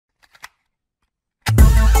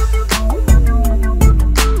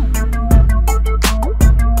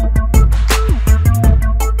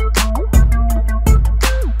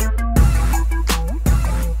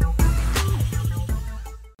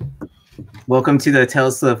Welcome to the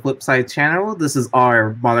Tales to the Flip Side channel. This is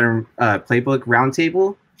our modern playbook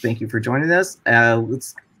roundtable. Thank you for joining us.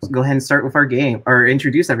 Let's go ahead and start with our game, or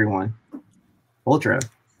introduce everyone. Ultra.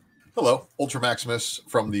 Hello, Ultra Maximus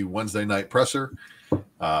from the Wednesday Night Presser.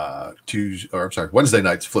 Wednesday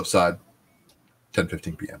nights Flip Side,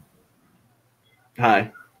 10:15 p.m.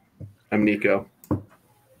 Hi, I'm Nico.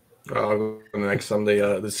 Next, I'm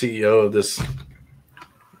the CEO of this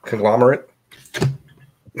conglomerate.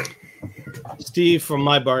 Steve from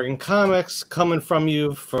My Bargain Comics, coming from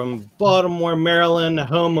you from Baltimore, Maryland,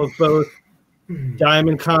 home of both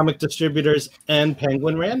Diamond Comic Distributors and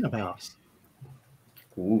Penguin Random House.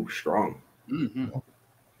 Ooh, strong. Mm-hmm.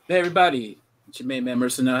 Hey, everybody. It's your main man,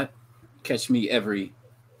 Mercenot. Catch me every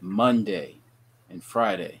Monday and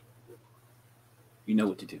Friday. You know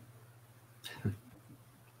what to do.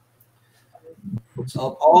 What's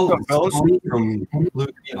up, all? Tony from Blue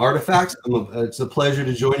Green Artifacts. It's a pleasure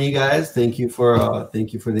to join you guys. Thank you for the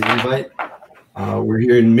invite. We're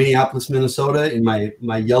here in Minneapolis, Minnesota, in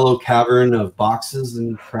my yellow cavern of boxes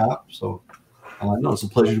and crap. So, no, it's a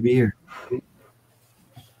pleasure to be here.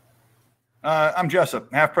 I'm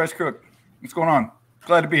Jessup, Half Price Crook. What's going on?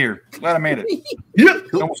 Glad to be here. Glad I made it. Yeah.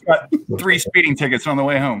 Almost got 3 speeding tickets on the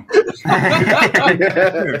way home.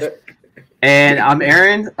 And I'm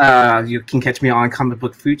Aaron. You can catch me on Comic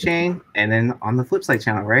Book Food Chain and then on the Flip Side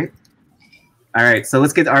channel, right? All right, so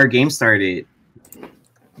let's get our game started.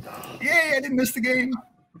 Yay, I didn't miss the game.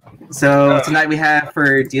 So tonight we have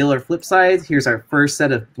for Deal or Flip Side, here's our first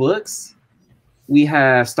set of books. We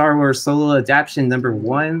have Star Wars Solo Adaptation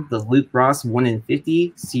 #1, the Luke Ross 1 in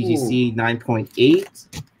 50, CGC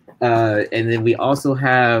 9.8. And then we also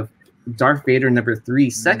have Darth Vader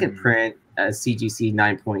 #3, second print, as CGC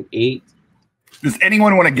 9.8. Does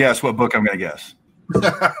anyone want to guess what book I'm going to guess?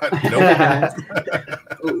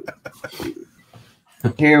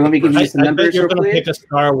 Here, let me give you some numbers. I bet you're going to pick a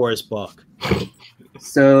Star Wars book.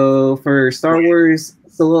 So for Star Wars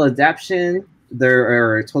Solo Adaptation, there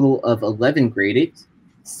are a total of 11 graded,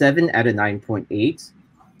 7 out of 9.8,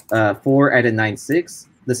 4 out of 9.6.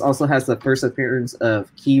 This also has the first appearance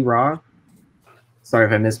of Ki Ra. Sorry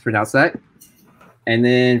if I mispronounced that. And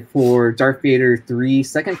then for Darth Vader 3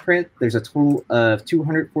 second print, there's a total of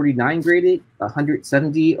 249 graded,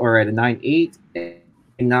 170 or at a 9.8,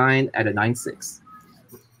 and 9 at a 9.6.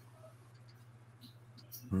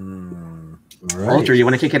 All right. Ultra, you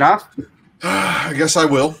want to kick it off? I guess I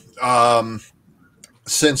will.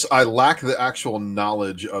 Since I lack the actual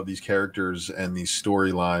knowledge of these characters and these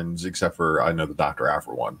storylines, except for I know the Dr.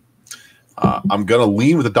 Aphra one, I'm going to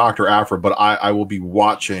lean with the Dr. Aphra, but I will be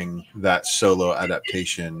watching that Solo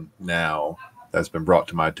adaptation now that's been brought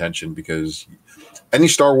to my attention, because any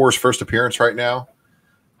Star Wars first appearance right now,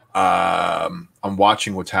 I'm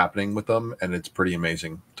watching what's happening with them, and it's pretty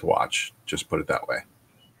amazing to watch. Just put it that way.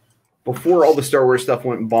 Before all the Star Wars stuff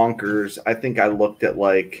went bonkers, I think I looked at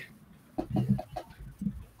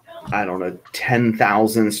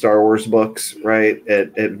 10,000 Star Wars books, right,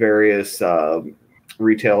 at various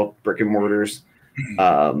retail brick and mortars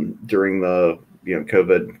during the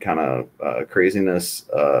COVID kind of craziness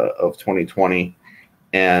of 2020,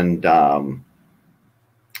 and I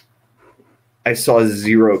saw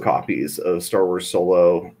 0 copies of Star Wars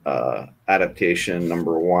Solo adaptation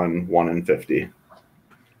 #1, 1 in 50.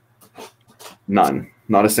 None,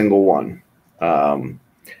 not a single one.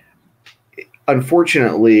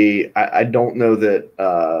 Unfortunately, I don't know that.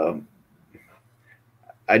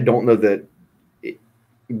 I don't know that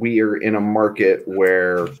we are in a market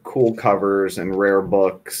where cool covers and rare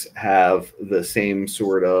books have the same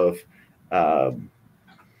sort of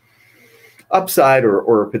upside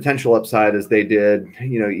or potential upside as they did,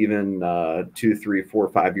 even 2, 3, 4,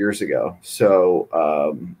 5 years ago. So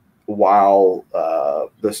while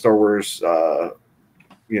the Star Wars, 1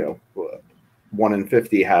 in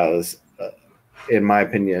 50 has, in my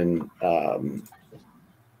opinion,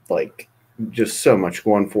 just so much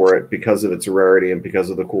going for it because of its rarity and because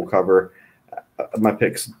of the cool cover. My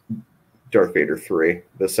pick's Darth Vader 3,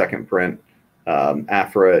 the second print.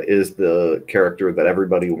 Aphra is the character that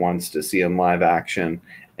everybody wants to see in live action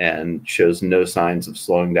and shows no signs of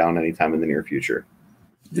slowing down anytime in the near future.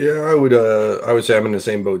 Yeah, I would say I'm in the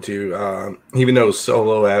same boat too. Even though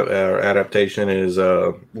Solo adaptation is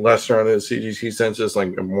lesser on the CGC census,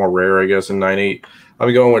 more rare, I guess, in 9.8.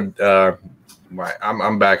 I'm going with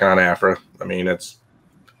I'm back on Aphra. I mean, it's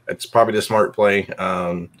probably the smart play.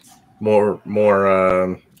 More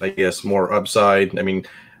I guess more upside. I mean,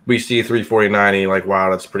 we see 349, wow,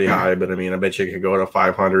 that's pretty high, but I mean, I bet you could go to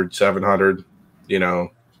 500, 700,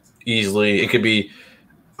 easily. It could be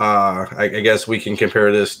I guess we can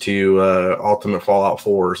compare this to Ultimate Fallout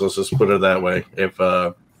 4. So let's just put it that way. If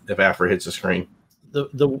Aphra hits the screen,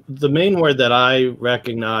 the main word that I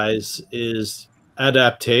recognize is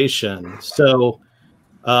adaptation. So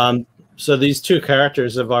these two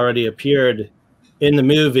characters have already appeared in the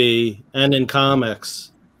movie and in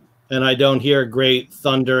comics, and I don't hear great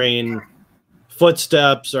thundering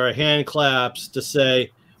footsteps or hand claps to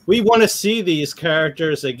say we want to see these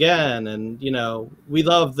characters again, and we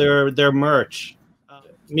love their merch.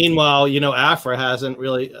 Meanwhile, Aphra hasn't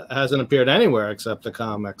appeared anywhere except the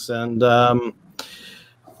comics, and I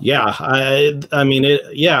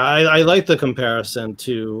like the comparison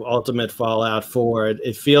to Ultimate Fallout 4.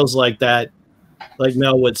 It feels like that, like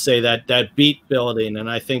Mel would say, that beat building, and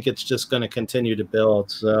I think it's just going to continue to build.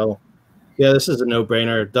 So, yeah, this is a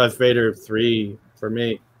no-brainer. Darth Vader 3 for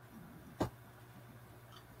me.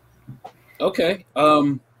 Okay.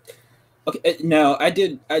 Okay. Now I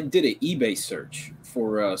did an eBay search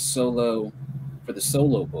for the Solo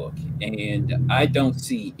book, and I don't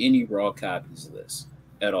see any raw copies of this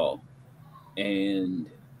at all. And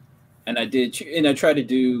I tried to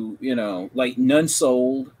do like none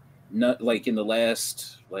sold, not like in the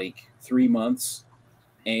last 3 months,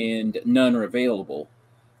 and none are available.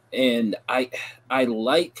 And I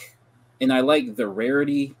like the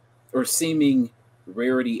rarity or seeming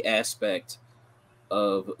rarity aspect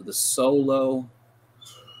of the Solo.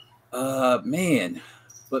 Man,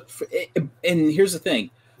 and here's the thing,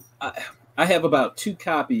 I have about 2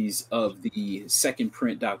 copies of the second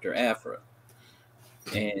print Dr. Aphra,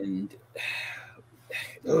 and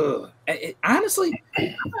honestly,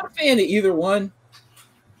 I'm not a fan of either one.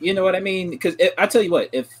 You know what I mean? Because I tell you what,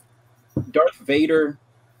 if Darth Vader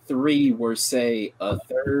 3 were, say, a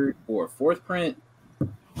 3rd or 4th print,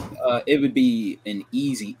 it would be an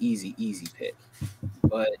easy pick.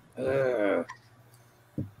 But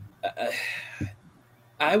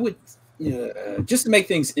I would, just to make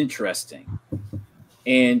things interesting,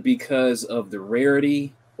 and because of the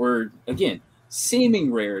rarity, or again,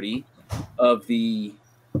 seeming rarity of the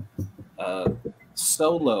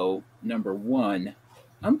Solo #1,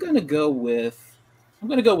 I'm gonna go with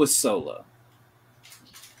Solo.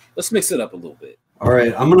 Let's mix it up a little bit. All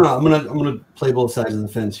right, I'm gonna play both sides of the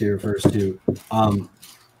fence here first too.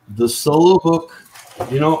 The Solo book,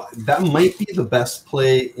 that might be the best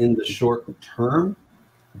play in the short term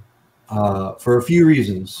for a few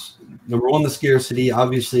reasons. Number one, the scarcity,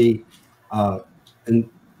 obviously, and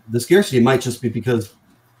the scarcity might just be because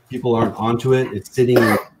people aren't onto it. It's sitting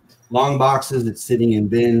in long boxes, it's sitting in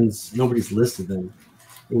bins. Nobody's listed them.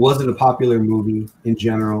 It wasn't a popular movie in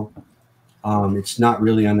general. It's not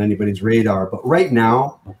really on anybody's radar. But right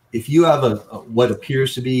now, if you have a what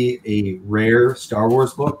appears to be a rare Star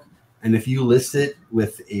Wars book, and if you list it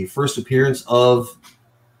with a first appearance of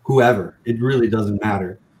whoever, it really doesn't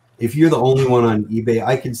matter. If you're the only one on eBay,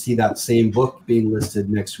 I could see that same book being listed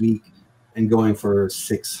next week and going for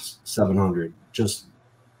 $600-700 just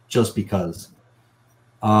because.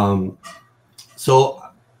 So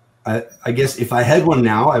I guess if I had one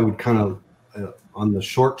now, I would kind of on the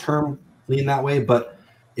short term lean that way. But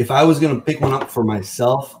if I was going to pick one up for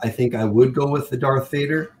myself, I think I would go with the Darth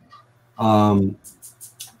Vader,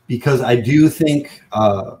 because I do think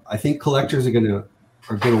collectors are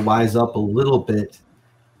gonna wise up a little bit.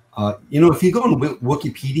 If you go on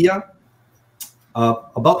Wikipedia,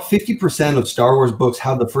 about 50% of Star Wars books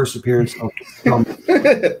have the first appearance of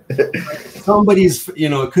somebody's.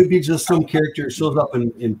 It could be just some character shows up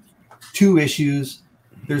in 2 issues.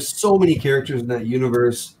 There's so many characters in that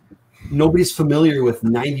universe. Nobody's familiar with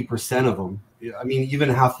 90% of them. I mean, even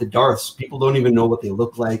half the Darths, people don't even know what they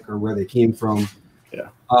look like or where they came from. Yeah.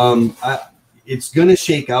 It's going to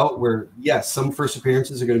shake out where, yes, some first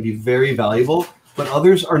appearances are going to be very valuable, but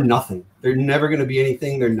others are nothing. They're never going to be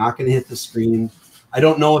anything. They're not going to hit the screen. I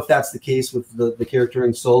don't know if that's the case with the character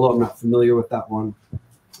in Solo. I'm not familiar with that one.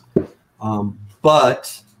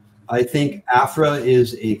 But I think Aphra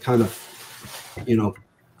is a kind of,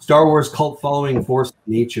 Star Wars cult following force of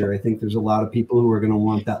nature. I think there's a lot of people who are going to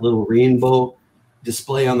want that little rainbow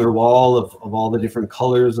display on their wall of all the different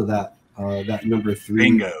colors of that number 3.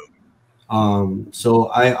 Bingo. So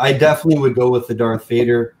I definitely would go with the Darth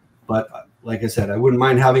Vader, but like I said, I wouldn't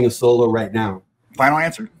mind having a Solo right now. Final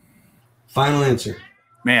answer? Final answer.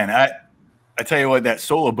 Man, I tell you what, that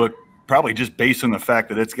Solo book, probably just based on the fact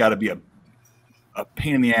that it's got to be a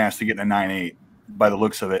pain in the ass to get in a 9.8 by the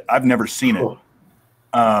looks of it. I've never seen it.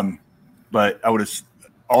 But I would have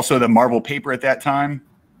also the Marvel paper at that time,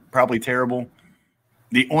 probably terrible.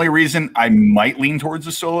 The only reason I might lean towards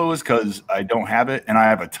the Solo is because I don't have it, and I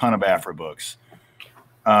have a ton of Aphra books.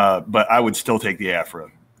 But I would still take the Aphra.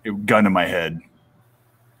 gun to my head.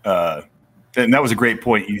 And that was a great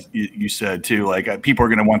point you said too. Like people are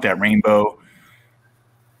going to want that rainbow.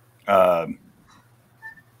 But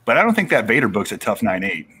I don't think that Vader book's a tough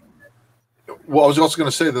 9.8. Well, I was also going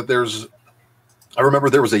to say that I remember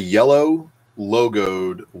there was a yellow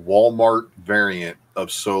logoed Walmart variant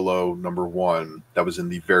of Solo #1 that was in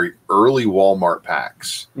the very early Walmart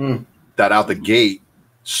packs that out the gate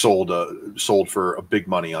sold for a big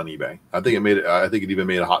money on eBay. I think it even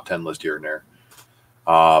made a hot 10 list here and there.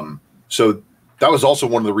 So that was also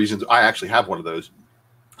one of the reasons I actually have one of those.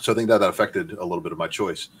 So I think that affected a little bit of my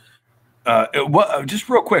choice. Just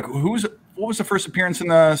real quick, what was the first appearance in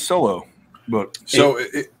the Solo book? So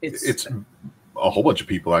it's a whole bunch of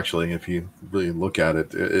people, actually, if you really look at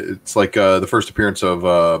it. It's like the first appearance of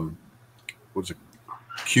what was it,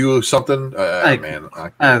 Q something? Man, I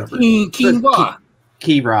can't remember.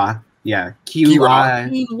 Kira. Yeah. Kira.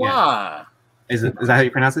 Yeah. Is that how you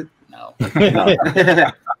pronounce it? No.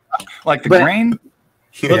 Like the grain?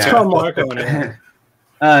 Let's call Marco on it.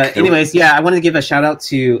 Anyways, yeah, I wanted to give a shout out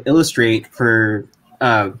to Illustrate for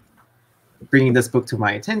bringing this book to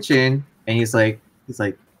my attention. And he's like,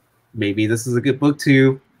 maybe this is a good book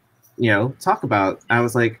to, talk about. I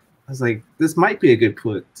was like, this might be a good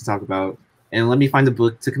book to talk about, and let me find a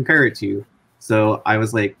book to compare it to. So I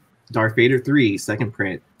was like, Darth Vader 3, second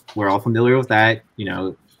print. We're all familiar with that.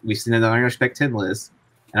 We've seen it on our Spec 10 list.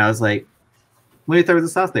 And I was like, let me throw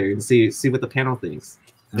this out there and see what the panel thinks.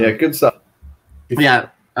 Yeah, good stuff. Yeah,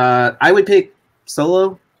 I would pick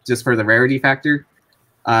Solo just for the rarity factor.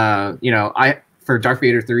 For Darth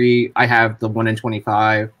Vader 3, I have the 1 in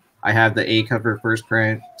 25. I have the A cover first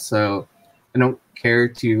print, so I don't care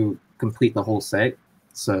to complete the whole set.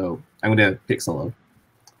 So I'm going to pick Solo.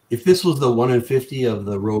 If this was the 1 in 50 of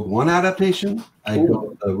the Rogue One adaptation, I'd go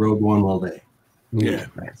with the Rogue One all day. Yeah,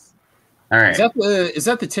 nice. All right. Is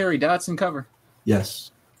that the Terry Dodson cover?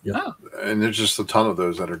 Yes. Yep. Oh. And there's just a ton of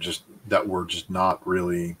those that were just not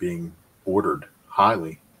really being ordered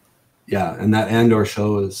highly. Yeah, and that Andor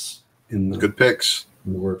show is in the good picks.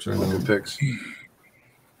 In the works right now. Good picks.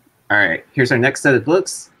 All right, here's our next set of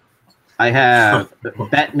books. I have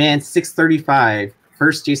Batman 635,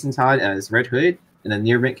 first Jason Todd as Red Hood in a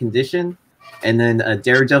near mint condition, and then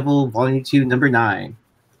Daredevil Volume 2, number 9,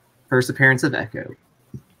 first appearance of Echo.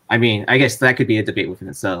 I mean, I guess that could be a debate within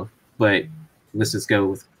itself, but let's just go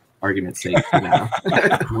with argument's sake for now.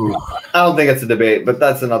 I don't think it's a debate, but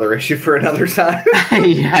that's another issue for another time.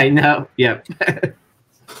 Yeah, I know. Yep.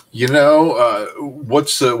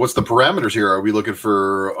 What's the parameters here? Are we looking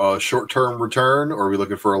for a short-term return, or are we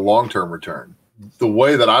looking for a long-term return? The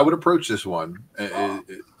way that I would approach this one,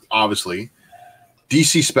 obviously,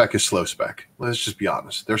 DC spec is slow spec. Let's just be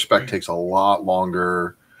honest. Their spec takes a lot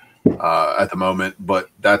longer at the moment, but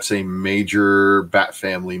that's a major Bat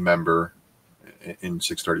family member in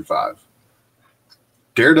 635.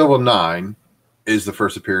 Daredevil 9 is the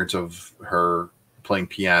first appearance of her playing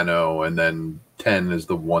piano, and then 10 is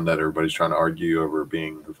the one that everybody's trying to argue over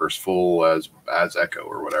being the first full as Echo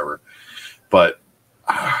or whatever. But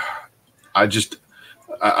I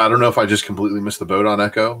don't know if I just completely missed the boat on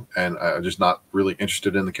Echo, and I'm just not really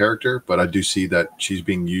interested in the character, but I do see that she's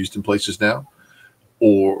being used in places now.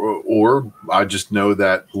 Or I just know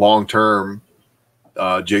that long term,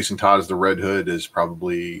 Jason Todd as the Red Hood is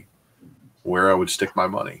probably where I would stick my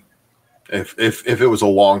money. If it was a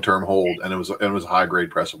long term hold and it was a high grade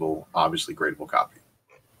pressable, obviously gradable copy.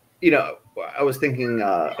 I was thinking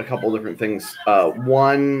a couple different things.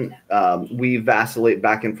 One, we vacillate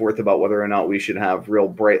back and forth about whether or not we should have real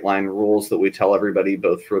bright line rules that we tell everybody,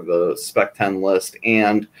 both for the Spec 10 list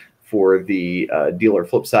and for the dealer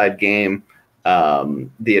flip side game.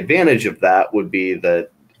 The advantage of that would be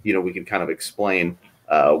that we can kind of explain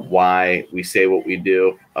why we say what we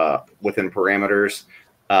do within parameters.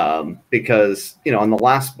 Because on the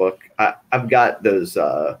last book, I've got those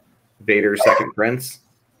Vader second prints,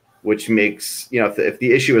 which makes if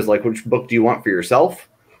the issue is like, which book do you want for yourself?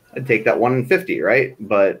 I'd take that 1 in 50, right?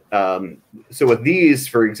 But so with these,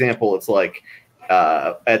 for example, it's like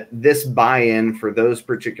at this buy-in for those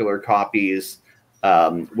particular copies,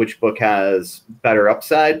 which book has better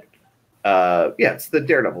upside? It's the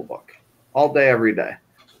Daredevil book, all day, every day.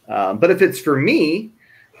 But if it's for me,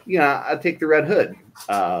 I'd take the Red Hood.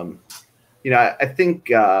 I think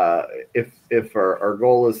if our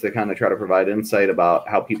goal is to kind of try to provide insight about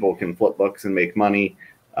how people can flip books and make money,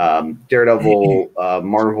 Daredevil,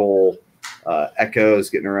 Marvel, Echo's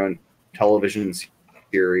getting her own television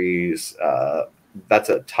series. That's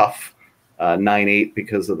a tough 9.8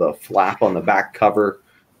 because of the flap on the back cover.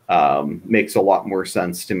 Makes a lot more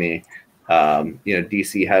sense to me.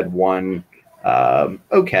 DC had one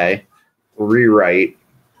Okay, rewrite,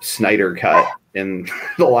 Snyder cut in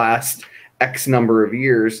the last X number of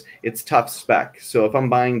years. It's tough spec. So if I'm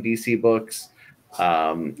buying DC books,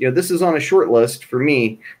 this is on a short list for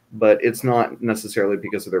me, but it's not necessarily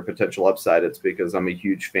because of their potential upside. It's because I'm a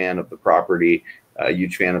huge fan of the property, a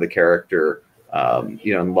huge fan of the character,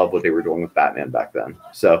 and love what they were doing with Batman back then.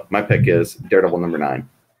 So my pick is Daredevil number 9.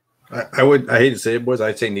 I hate to say it, boys.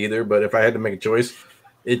 I'd say neither, but if I had to make a choice,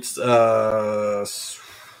 it's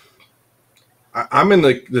I'm in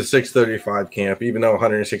the $635 camp, even though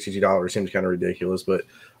 $162 seems kind of ridiculous, but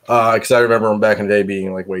because I remember them back in the day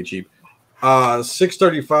being like way cheap.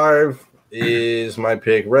 $635 is my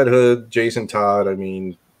pick. Red Hood, Jason Todd. I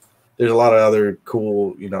mean, there's a lot of other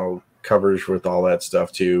cool, covers with all that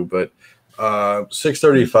stuff too, but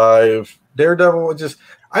 $635. Daredevil,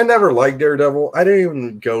 I never liked Daredevil. I didn't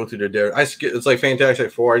even go through the Daredevil. It's like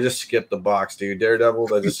Fantastic Four. I just skipped the box, dude.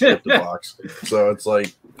 Daredevil, I just skipped the box. So it's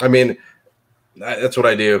like, that's what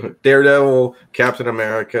I do. Daredevil, Captain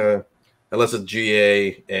America, unless it's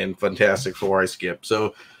GA and Fantastic Four, I skip.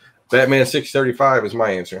 So Batman 635 is my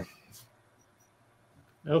answer.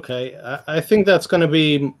 Okay, I think that's going to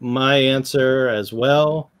be my answer as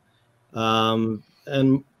well.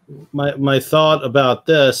 And my thought about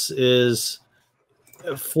this is,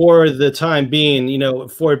 for the time being,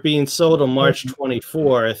 for it being sold on March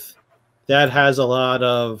 24th, that has a lot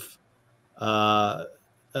of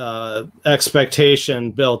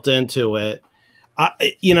expectation built into it.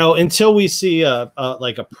 Until we see a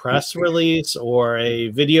press release or a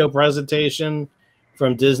video presentation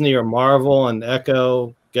from Disney or Marvel and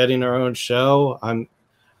Echo getting their own show, I'm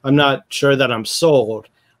not sure that I'm sold.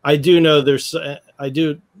 I do know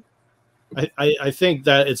I think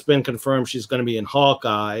that it's been confirmed she's going to be in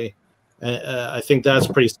Hawkeye. I think that's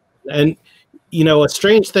pretty. And a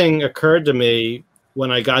strange thing occurred to me when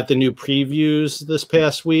I got the new previews this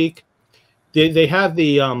past week. They have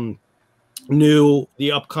the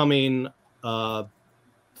upcoming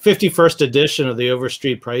 51st edition of the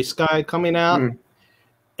Overstreet Price Guide coming out.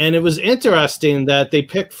 And it was interesting that they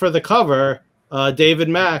picked for the cover David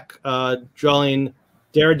Mack drawing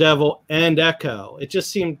Daredevil and Echo. It just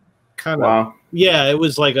seemed kind of, it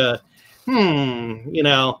was like a,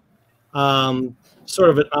 sort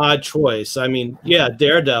of an odd choice. I mean,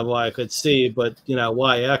 Daredevil I could see, but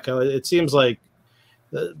why Echo? It seems like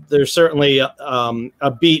there's certainly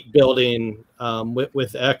a beat building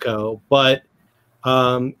with Echo, but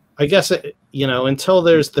I guess until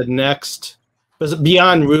there's the next,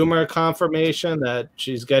 beyond rumor confirmation that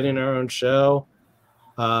she's getting her own show.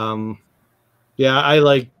 I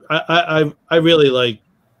really like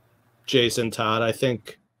Jason Todd. I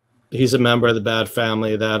think he's a member of the Bat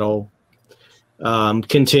family that'll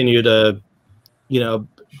continue to,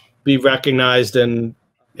 be recognized, and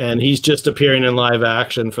he's just appearing in live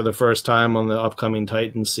action for the first time on the upcoming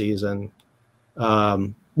Titans season.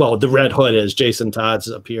 The Red Hood is Jason Todd's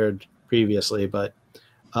appeared previously, but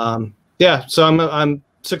so I'm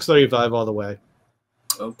 635 all the way.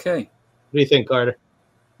 Okay. What do you think, Carter?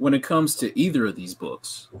 When it comes to either of these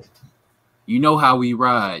books, you know how we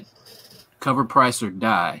ride. Cover price or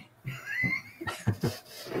die.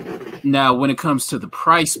 Now, when it comes to the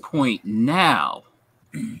price point now,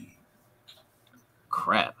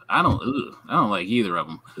 crap. I don't like either of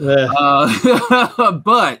them.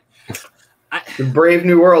 But the brave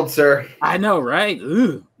new world, sir. I know, right?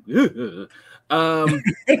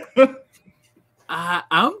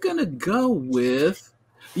 I'm gonna go with,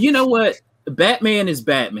 what? Batman is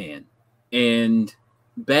Batman, and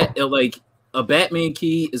a Batman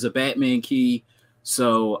key is a Batman key.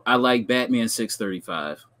 So I like Batman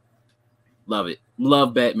 635. Love it.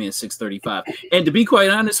 Love Batman 635. And to be quite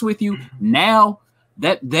honest with you, now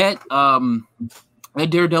that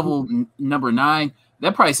Daredevil number 9,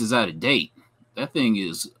 that price is out of date. That thing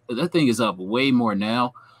is up way more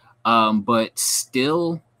now. But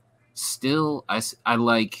still I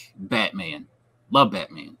like Batman. Love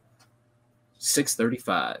Batman.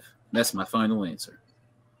 635. That's my final answer.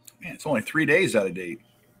 Man, it's only 3 days out of date.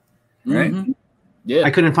 Right? Mm-hmm. Yeah.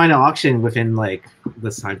 I couldn't find an auction within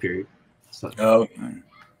this time period. So. Oh.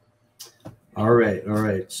 All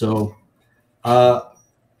right. So, I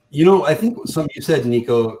think something you said,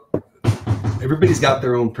 Nico, everybody's got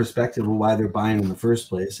their own perspective of why they're buying in the first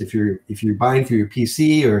place. If you're buying for your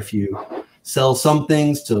PC, or if you sell some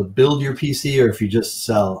things to build your PC, or if you just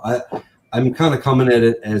sell. I'm kind of coming at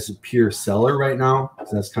it as a pure seller right now,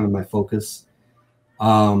 because that's kind of my focus.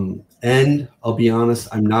 And I'll be honest,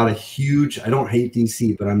 I don't hate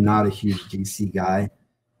DC, but I'm not a huge DC guy.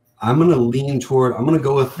 I'm going to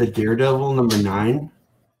go with the Daredevil number 9.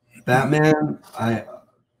 Batman,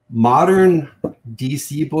 modern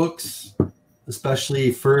DC books,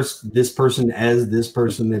 especially first this person as this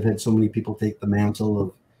person, they've had so many people take the mantle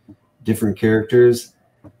of different characters.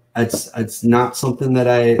 It's not something that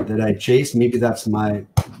I chase. Maybe that's my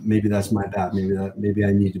bad. Maybe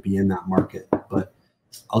I need to be in that market. But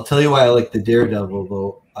I'll tell you why I like the Daredevil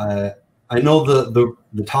though. I know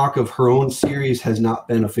the talk of her own series has not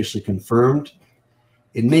been officially confirmed.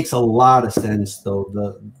 It makes a lot of sense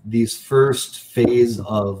though. These first phase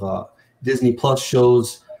of Disney Plus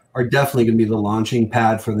shows are definitely going to be the launching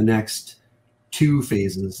pad for the next 2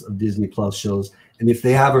 phases of Disney Plus shows. And if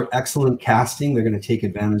they have excellent casting, they're going to take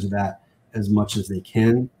advantage of that as much as they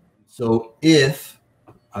can. So if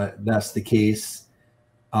that's the case,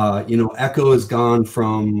 Echo has gone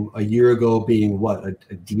from a year ago being what, a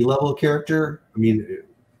D-level character. I mean,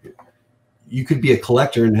 you could be a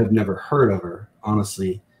collector and have never heard of her,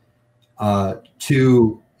 honestly.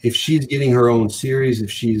 To if she's getting her own series,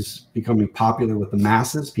 if she's becoming popular with the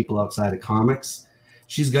masses, people outside of comics,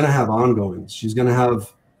 she's going to have ongoings. She's going to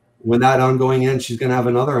have, when that ongoing ends, she's going to have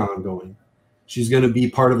another ongoing. She's going to be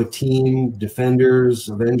part of a team, Defenders,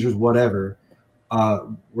 Avengers, whatever.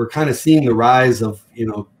 We're kind of seeing the rise of,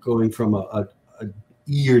 going from a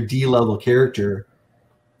E or D level character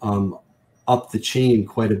up the chain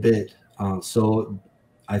quite a bit. So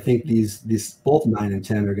I think these both 9 and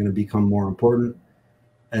 10 are going to become more important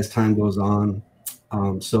as time goes on.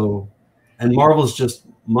 And Marvel's just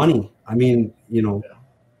money. I mean,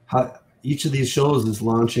 each of these shows is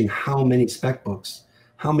launching how many spec books,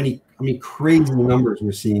 how many crazy numbers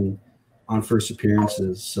we're seeing on first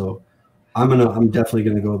appearances. So I'm definitely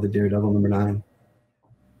gonna go with the Daredevil number 9.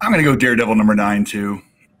 I'm gonna go Daredevil number 9 too.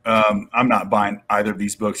 I'm not buying either of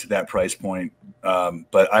these books at that price point,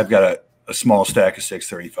 but I've got a small stack of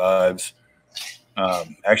 635s.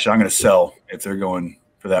 Actually, I'm gonna sell if they're going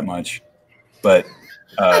for that much. But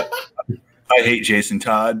I hate Jason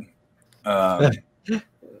Todd.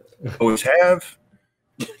 Always have.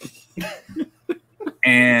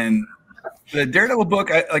 And the Daredevil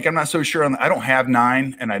book, I'm not so sure on. I don't have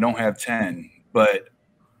 9 and I don't have 10. But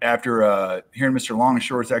after hearing Mr.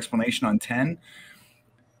 Longshore's explanation on 10,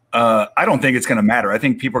 I don't think it's going to matter. I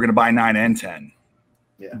think people are going to buy 9 and 10.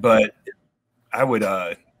 Yeah. But I would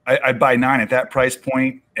I'd buy 9 at that price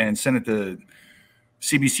point and send it to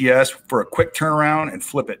CBCS for a quick turnaround and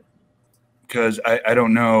flip it, because I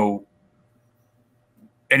don't know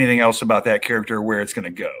anything else about that character, where it's going to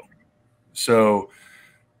go. So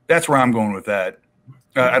that's where I'm going with that.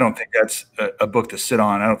 I don't think that's a book to sit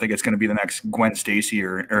on. I don't think it's going to be the next Gwen Stacy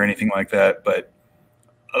or anything like that. But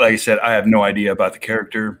like I said, I have no idea about the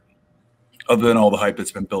character other than all the hype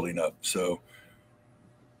that's been building up. So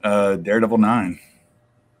Daredevil 9,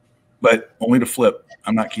 but only to flip.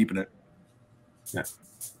 I'm not keeping it. Yeah.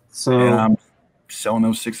 So and I'm selling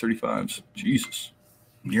those 635s. Jesus.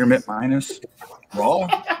 Near mint minus. Raw.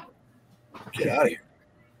 Get out of here.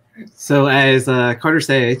 So as Carter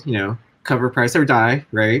said, cover price or die,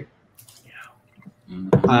 right? Yeah.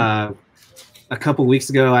 Mm-hmm. A couple weeks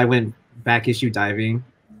ago, I went back issue diving.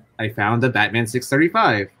 I found a Batman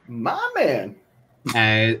 635. My man.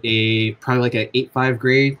 At probably like an 8.5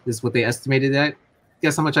 grade is what they estimated at.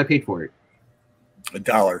 Guess how much I paid for it?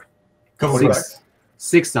 $1.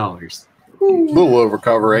 $6. A little over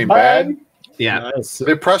cover ain't bad. Yeah, Nice.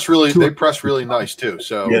 They press really nice too.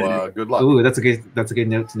 So good luck. Ooh, that's a good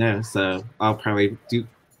note to know. So I'll probably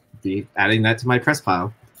be adding that to my press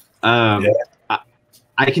pile.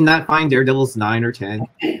 I cannot find Daredevil's 9 or 10.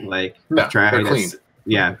 Like, No, tried. they're clean.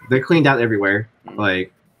 Yeah, they're cleaned out everywhere.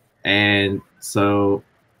 Like, and so,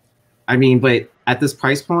 I mean, but at this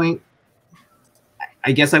price point,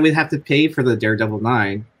 I guess I would have to pay for the Daredevil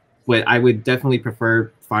 9, but I would definitely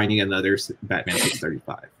prefer finding another Batman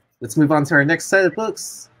 635. Let's move on to our next set of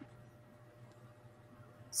books.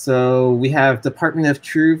 So we have Department of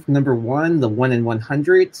Truth number 1, the 1 in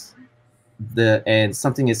 100, and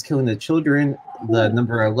Something is Killing the Children, the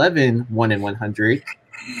number 11, 1 in 100.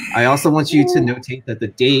 I also want you to notate that the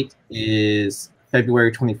date is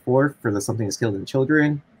February 24th for the Something is Killing the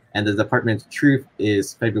Children, and the Department of Truth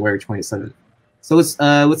is February 27th. So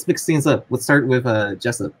let's mix things up. Let's start with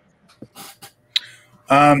Jessup.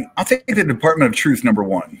 I'll take the Department of Truth number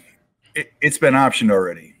 1. It's been optioned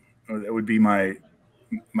already. That would be my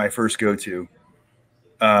first go-to.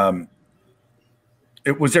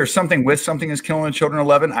 Was there something with Something is Killing the Children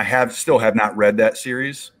 11? I still have not read that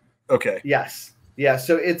series. Okay. Yes. Yeah.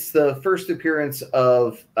 So it's the first appearance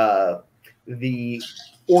of the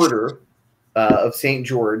Order of St.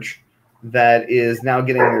 George that is now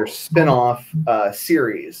getting their spin-off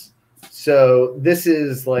series. So this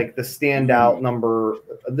is like the standout number.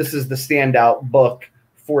 This is the standout book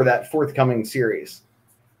for that forthcoming series.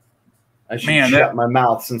 I should shut my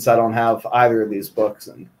mouth since I don't have either of these books,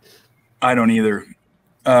 and I don't either.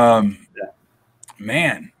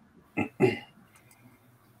 Man, and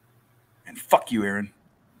fuck you, Aaron.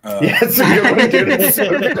 Yeah, it's a good one, dude. It's so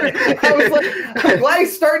good. I was like, I'm glad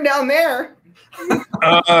he's starting down there.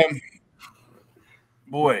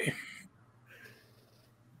 Boy,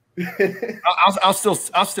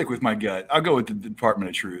 I'll stick with my gut. I'll go with the Department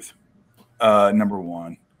of Truth, number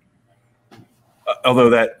one. Although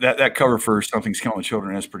that cover for Something's Killing the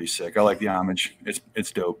Children is pretty sick. I like the homage.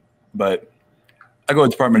 It's dope. But I go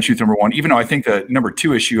with Department of Truth number one, even though I think the number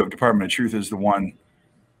 2 issue of Department of Truth is the one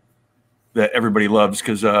that everybody loves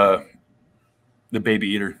because the Baby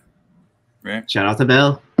Eater, right? Shout out to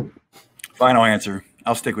Bill. Final answer.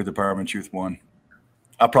 I'll stick with Department of Truth 1.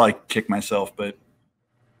 I'll probably kick myself, but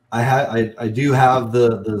I do have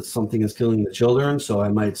the Something is Killing the Children, so I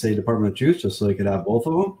might say Department of Truth just so I could have both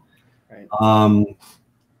of them. Right.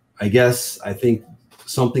 I guess I think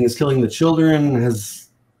Something is Killing the Children has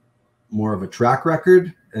more of a track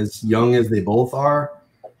record, as young as they both are.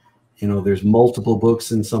 You know, there's multiple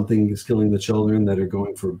books in Something is Killing the Children that are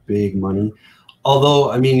going for big money.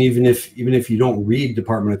 Although, I mean, even if you don't read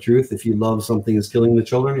Department of Truth, if you love Something is Killing the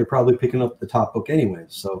Children, you're probably picking up the top book anyway.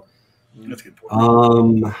 So, that's a good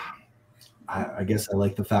point. I guess I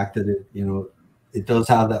like the fact that it does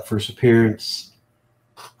have that first appearance.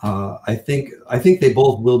 I think they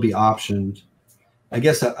both will be optioned. I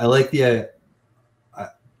guess I like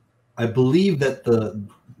I believe that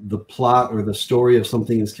the plot or the story of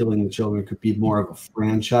Something is Killing the Children could be more of a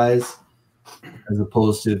franchise as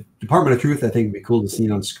opposed to Department of Truth. I think it'd be cool to see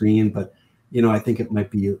it on screen, but I think it might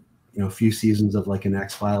be a few seasons of like an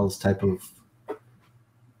X-Files type of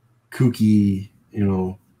kooky,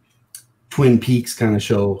 Twin Peaks kind of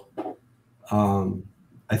show.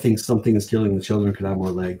 I think Something is Killing the Children could have more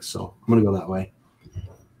legs, so I'm gonna go that way.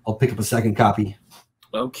 I'll pick up a second copy.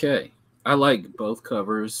 Okay, I like both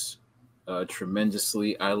covers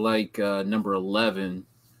tremendously. I like number 11.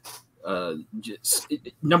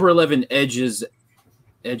 Number 11 edges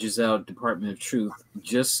out Department of Truth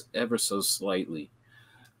just ever so slightly.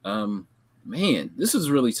 Man, this is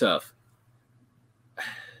really tough.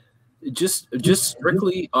 Just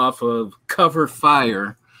strictly off of cover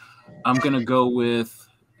fire, I'm gonna go with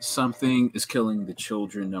Something is Killing the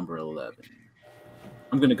Children, number 11.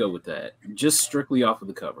 I'm gonna go with that, just strictly off of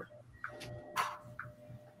the cover.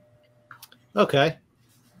 Okay.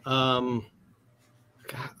 I'm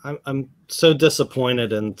so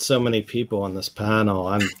disappointed in so many people on this panel.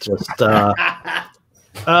 I'm just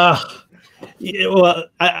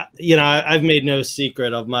I've made no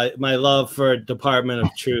secret of my love for Department of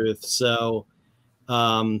Truth. So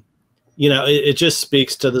it just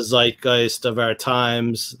speaks to the zeitgeist of our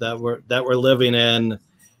times that we're living in,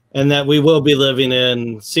 and that we will be living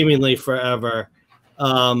in seemingly forever,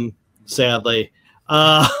 sadly.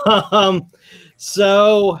 A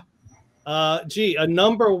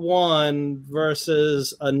number 1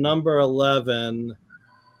 versus a number 11,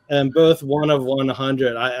 and both 1 of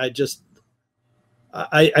 100.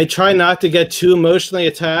 I try not to get too emotionally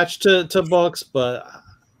attached to books, but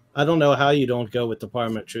I don't know how you don't go with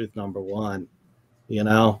Department of Truth number 1,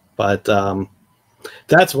 But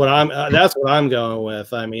that's what I'm going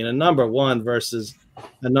with. I mean, a number 1 versus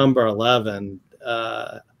a number 11.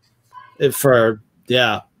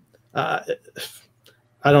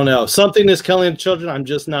 I don't know. Something is Killing Children. I'm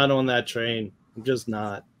just not on that train. I'm just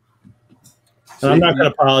not. And I'm not going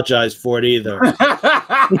to apologize for it either.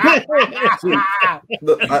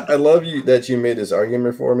 I love you that you made this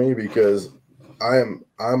argument for me, because I'm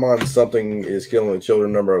on Something is Killing the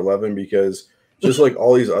Children number 11, because just like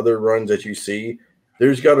all these other runs that you see,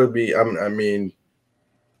 there's got to be. I mean,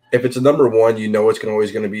 if it's a number 1, it's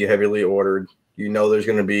always going to be heavily ordered. There's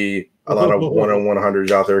going to be a lot of 1 on 100s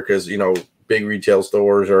out there because big retail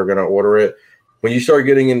stores are going to order it. When you start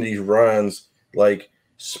getting into these runs, like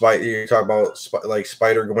you talk about like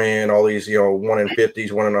Spider-Gwen, all these 1 in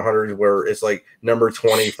 50s, 1 in 100s, where it's like number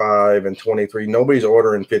 25 and 23. Nobody's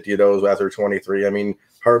ordering 50 of those after 23. I mean,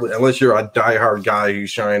 hardly, unless you're a diehard guy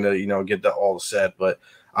who's trying to get all the set. But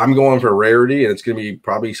I'm going for rarity, and it's going to be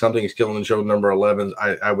probably Something is Killing the Children number 11.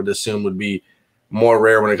 I would assume would be more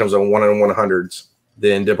rare when it comes to 1 in 100s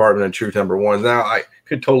than Department of Truth number 1. Now, I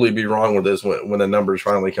could totally be wrong with this when the numbers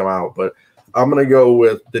finally come out, but I'm going to go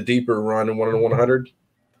with the deeper run in 1 in 100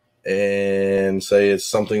 and say it's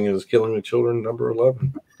Something is Killing the Children number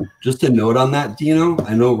 11. Just a note on that, Dino.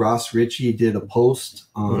 I know Ross Ritchie did a post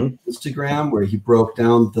on Instagram where he broke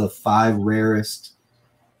down the 5 rarest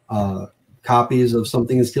copies of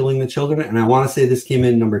Something is Killing the Children, and I want to say this came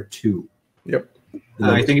in number 2. Yep.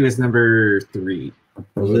 I think it was number 3.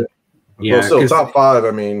 Was it? Yeah, Well, still 'cause- top 5.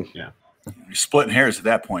 I mean, You're splitting hairs at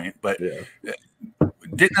that point. But yeah.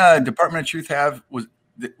 didn't Department of Truth have was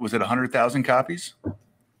it 100,000 copies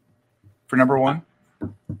for number 1?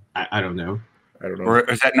 I don't know. I don't know. Or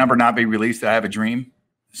is that number not be released? I have a dream.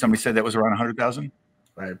 Somebody said that was around 100,000.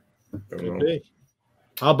 I don't Could know. be.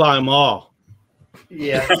 I'll buy them all.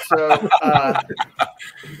 Yeah, so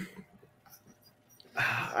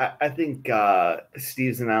I think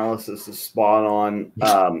Steve's analysis is spot on.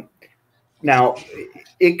 Now,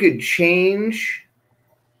 it could change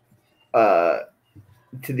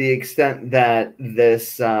to the extent that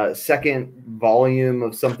this second volume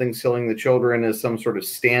of Something's Killing the Children is some sort of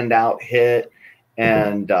standout hit.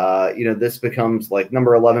 And, this becomes like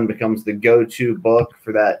number 11 becomes the go-to book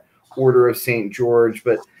for that Order of St. George.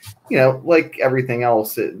 But, like everything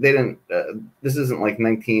else, they didn't, this isn't like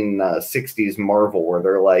 1960s Marvel where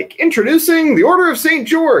they're like introducing the Order of St.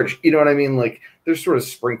 George. You know what I mean? Like they're sort of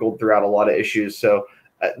sprinkled throughout a lot of issues. So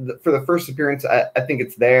for the first appearance, I think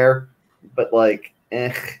it's there, but like,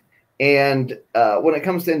 And when it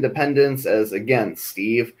comes to independence, as again,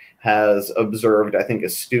 Steve has observed, I think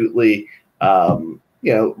astutely,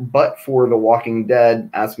 but for The Walking Dead,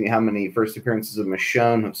 ask me how many first appearances of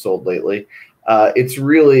Michonne have sold lately. It's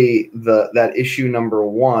really that issue number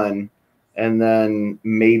 1, and then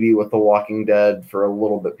maybe with The Walking Dead for a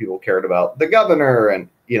little bit, people cared about the governor, and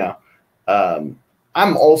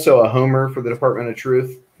I'm also a homer for the Department of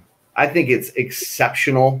Truth. I think it's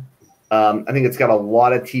exceptional. I think it's got a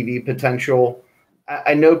lot of TV potential.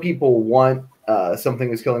 I know people want Something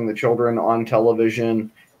is Killing the Children on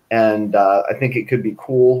television, and I think it could be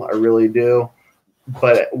cool. I really do.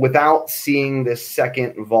 But without seeing this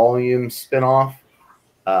second volume spinoff,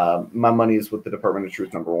 my money is with the Department of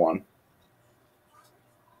Truth number 1.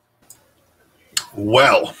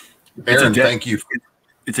 Well, Aaron, thank you.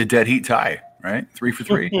 It's a dead heat tie, right? 3 for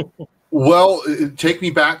 3. Well, take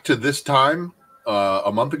me back to this time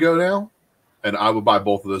a month ago now, and I would buy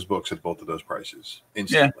both of those books at both of those prices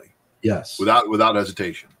instantly. Yes. Without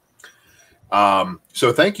hesitation.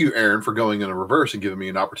 So thank you, Aaron, for going in a reverse and giving me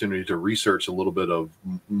an opportunity to research a little bit of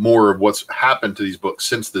more of what's happened to these books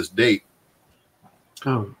since this date.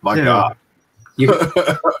 Oh My yeah. God.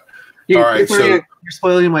 All right, you're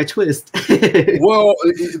spoiling my twist. Well,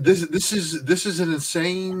 this is an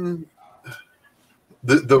insane.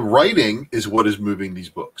 The writing is what is moving these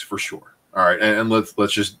books for sure. All right, and let's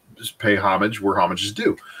just pay homage where homage is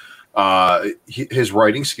due. His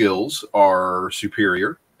writing skills are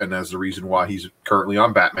superior, and that's the reason why he's currently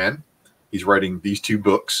on Batman. He's writing these 2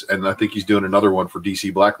 books, and I think he's doing another one for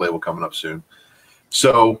DC Black Label coming up soon.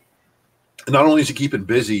 So not only is he keeping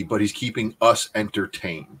busy, but he's keeping us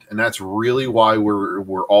entertained, and that's really why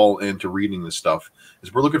we're all into reading this stuff.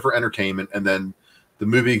 Is we're looking for entertainment, and then the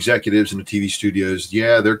movie executives and the TV studios,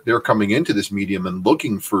 they're coming into this medium and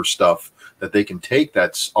looking for stuff that they can take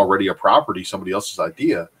that's already a property, somebody else's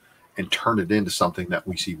idea, and turn it into something that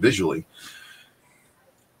we see visually.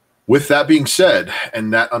 With that being said,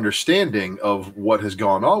 and that understanding of what has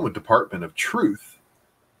gone on with Department of Truth,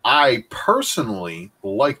 I personally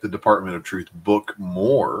like the Department of Truth book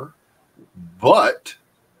more, but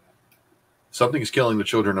Something is Killing the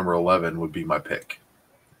Children number 11 would be my pick.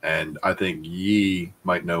 And I think ye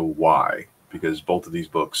might know why, because both of these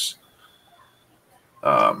books,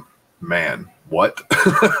 man, what?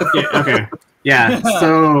 Yeah, okay. Yeah.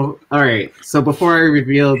 So, all right. So before I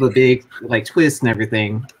reveal the big twist and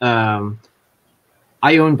everything, I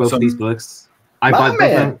own both of these books. I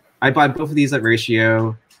bought both of these at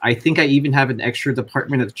Ratio. I think I even have an extra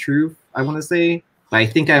Department of Truth, I want to say, but I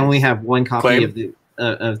think I only have one copy of the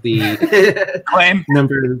Claim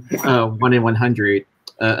number 1 in 100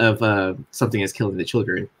 of Something is Killing the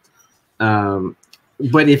Children.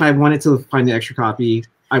 But if I wanted to find an extra copy,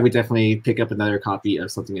 I would definitely pick up another copy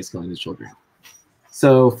of Something is Killing the Children.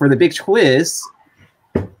 So for the big twist,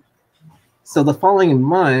 so the following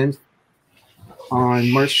month, on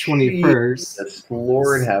March 21st, Jesus,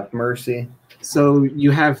 Lord have mercy. So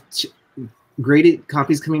you have graded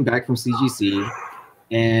copies coming back from CGC,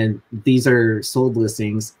 and these are sold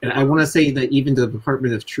listings. And I want to say that even the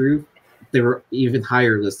Department of Truth, there were even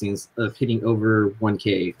higher listings of hitting over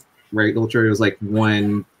 1K, right? Ultra was like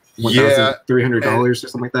 $1,300 or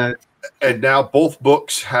something like that. And now both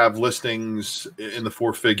books have listings in the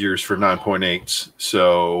 4 figures for 9.8s.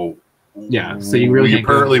 So yeah, so you really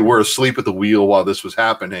apparently were asleep at the wheel while this was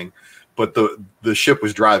happening, but the ship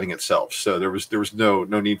was driving itself. So there was no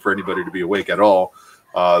need for anybody to be awake at all.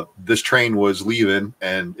 This train was leaving,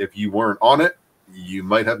 and if you weren't on it, you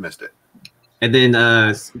might have missed it. And then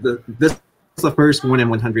this the first 1 in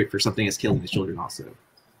 100 for something as killing the children also.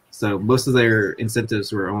 So most of their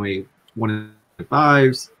incentives were only 1 in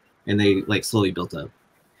 5s, and they like slowly built up.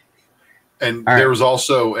 And there was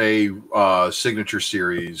also a signature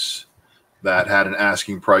series that had an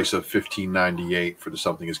asking price of $15.98 for the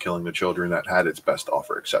Something is Killing the Children that had its best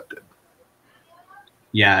offer accepted.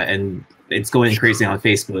 Yeah, and it's going crazy on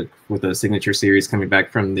Facebook with the signature series coming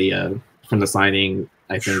back from the signing.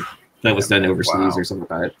 I think that was done overseas or something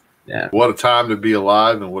like that. Yeah. What a time to be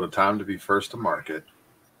alive, and what a time to be first to market.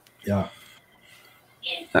 Yeah.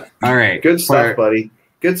 All right. Good stuff, buddy.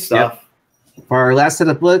 Good stuff. Yep. For our last set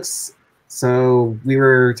of books, so we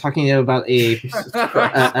were talking about a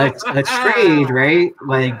trade, right?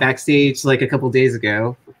 Like backstage, like a couple days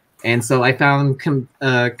ago, and so I found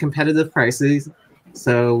competitive prices.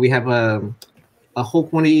 So we have a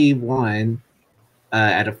Hulk 181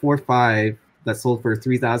 at a 4.5 that sold for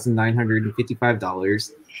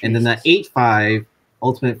 $3,955, and then the 8.5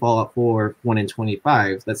 Ultimate Fallout 4 1 in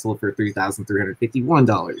 25 that sold for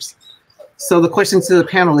 $3,351. So the question to the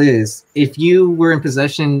panel is, if you were in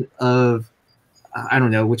possession of, I don't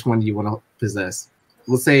know, which one do you want to possess?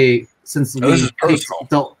 Let's say, since this is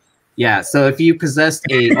personal. Yeah, so if you possessed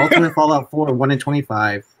a Ultimate Fallout 4 1 in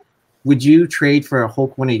 25, would you trade for a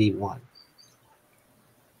Hulk 181?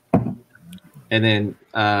 And then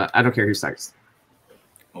I don't care who starts.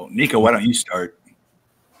 Well, Nico, why don't you start?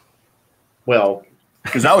 Well,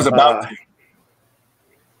 because I was about to.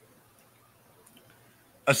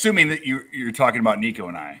 Assuming that you're talking about Nico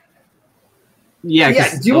and I. Yeah.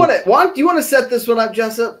 Yeah. Do you want to set this one up,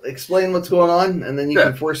 Jessup? Explain what's going on, and then you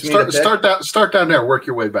can force me to pick. Start down there. Work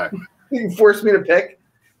your way back. You can force me to pick.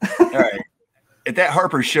 All right. At that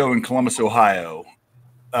Harper show in Columbus, Ohio,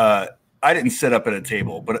 I didn't sit up at a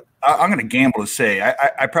table, but I'm going to gamble to say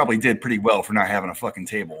I probably did pretty well for not having a fucking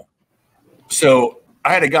table. So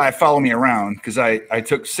I had a guy follow me around because I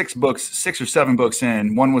took 6 or 7 books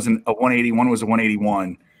in. One was a 180, one was a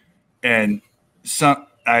 181, and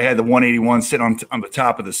I had the 181 sitting on the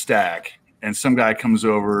top of the stack. And some guy comes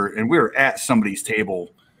over, and we were at somebody's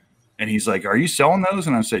table, and he's like, "Are you selling those?"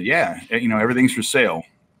 And I said, "Yeah, everything's for sale."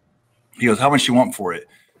 He goes, "How much you want for it?"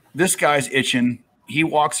 This guy's itching. He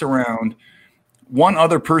walks around. One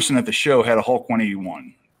other person at the show had a Hulk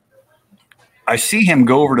 181. I see him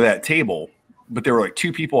go over to that table, but there were like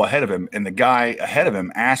 2 people ahead of him, and the guy ahead of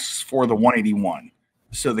him asks for the 181.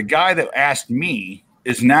 So the guy that asked me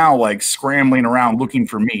is now like scrambling around looking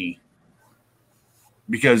for me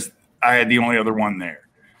because I had the only other one there.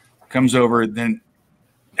 Comes over, then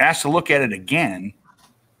asks to look at it again,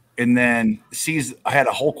 and then sees I had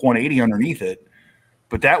a Hulk 180 underneath it,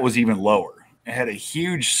 but that was even lower. It had a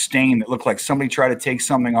huge stain that looked like somebody tried to take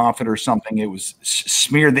something off it or something. It was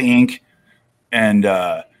smeared the ink, and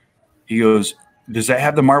he goes, "Does that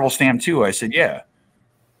have the Marvel stamp too?" I said, "Yeah."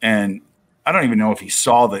 And I don't even know if he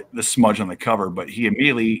saw the smudge on the cover, but he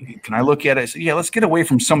immediately, "Can I look at it?" I said, "Yeah, let's get away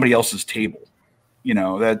from somebody else's table.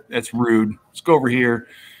 That's rude. Let's go over here."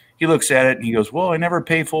 He looks at it and he goes, "Well, I never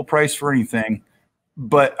pay full price for anything."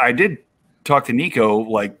 But I did talk to Nico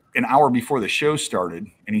like an hour before the show started,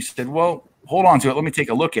 and he said, "Well, hold on to it. Let me take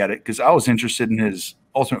a look at it," because I was interested in his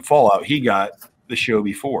Ultimate Fallout. He got the show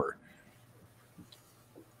before.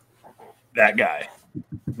 That guy.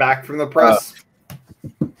 Back from the press.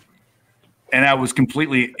 And I was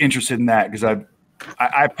completely interested in that because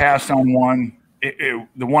I passed on one.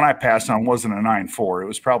 The one I passed on wasn't a 9.4. It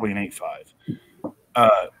was probably an 8.5.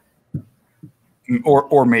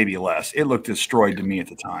 Or maybe less. It looked destroyed to me at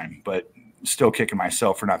the time, but still kicking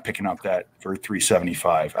myself for not picking up that for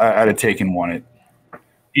 $375. I'd have taken one.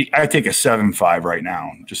 I'd take a 7.5 right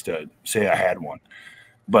now just to say I had one.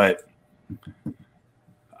 But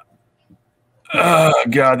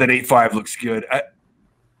God, that 8.5 looks good.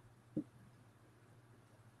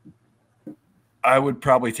 I would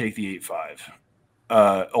probably take the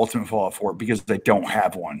 8.5 Ultimate Fallout 4 because I don't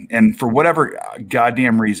have one. And for whatever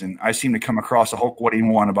goddamn reason, I seem to come across a Hulk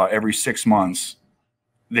 181 about every 6 months.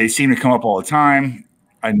 They seem to come up all the time.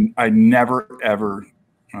 I never, ever,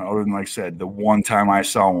 other than like I said, the one time I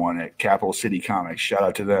saw one at Capital City Comics, shout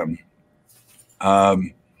out to them,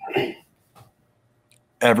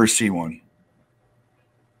 ever see one.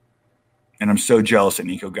 And I'm so jealous that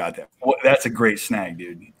Nico got that. Well, that's a great snag,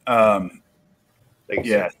 dude.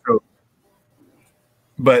 Yeah. So,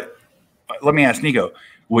 but let me ask Nico,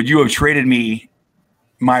 would you have traded me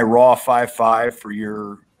my raw 5.5 for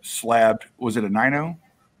your slab? Was it a 9.0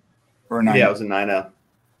 or a 9.0? Yeah, it was a 9.0.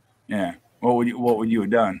 Yeah. What would you have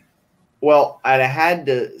done? Well, I'd have had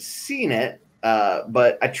to seen it,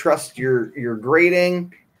 but I trust your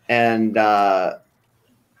grading and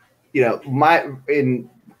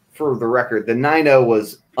for for the record, the 9.0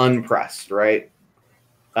 was unpressed, right?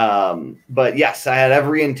 But yes, I had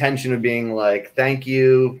every intention of being like, thank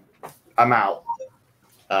you, I'm out.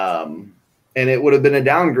 And it would have been a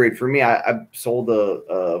downgrade for me. I sold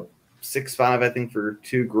a 6.5, I think, for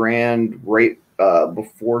 $2,000 right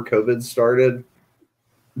before COVID started.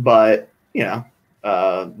 But, you know,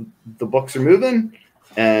 the books are moving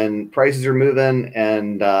and prices are moving,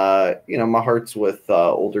 and, you know, my heart's with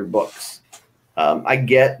older books. I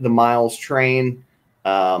get the Miles train,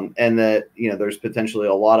 and that, you know, there's potentially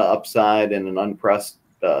a lot of upside in an unpressed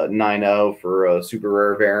 9.0 for a super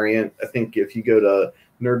rare variant. I think if you go to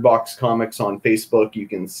Nerdbox Comics on Facebook, you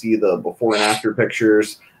can see the before and after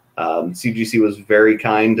pictures. CGC was very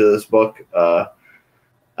kind to this book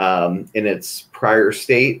in its prior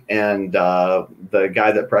state, and the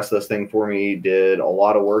guy that pressed this thing for me did a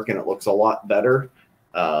lot of work, and it looks a lot better.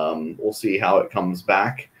 We'll see how it comes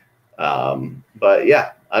back. But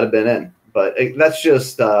yeah, I'd have been in. But that's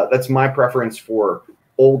just that's my preference for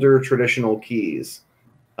older traditional keys.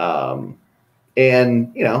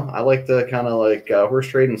 And you know, I like to kind of like horse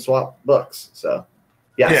trade and swap books. So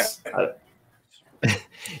yes.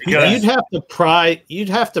 Yeah. You'd have to pry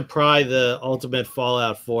the Ultimate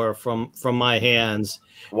Fallout 4 from my hands,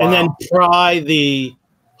 Wow. and then pry the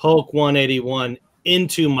Hulk 181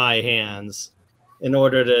 into my hands in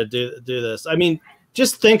order to do this. I mean,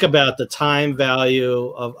 just think about the time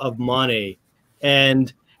value of money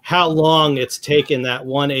and how long it's taken that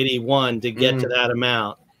 181 to get to that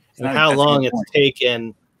amount, and how long it's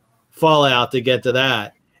taken Fallout to get to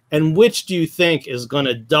that. And which do you think is going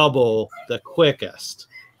to double the quickest?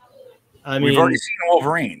 I mean, we've already seen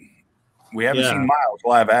Wolverine. We haven't seen Miles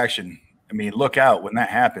live action. I mean, look out when that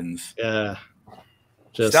happens. Yeah.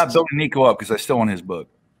 Stop building Nico up, because I still want his book.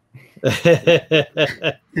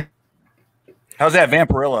 How's that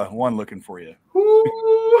Vampirilla 1 looking for you?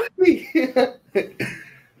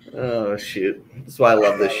 Oh, shoot. That's why I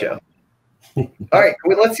love this show. All right,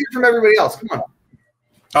 let's hear from everybody else. Come on.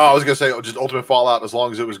 Oh, I was gonna say just Ultimate Fallout, as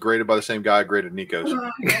long as it was graded by the same guy who graded Nico's.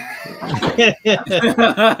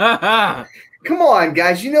 Come on,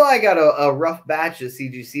 guys. You know I got a rough batch of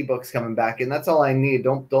CGC books coming back, and that's all I need.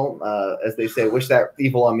 Don't as they say, wish that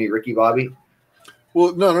evil on me, Ricky Bobby.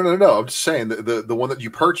 Well, no. I'm just saying the one that you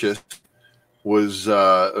purchased was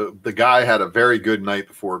the guy had a very good night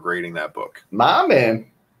before grading that book. My man.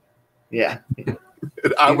 Yeah.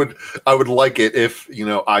 I would like it if, you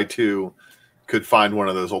know, I too could find one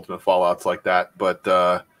of those Ultimate Fallouts like that. But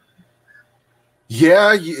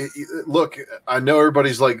look, I know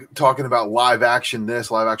everybody's like talking about live action this,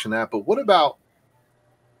 live action that, but what about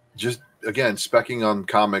just, again, specking on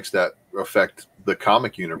comics that affect the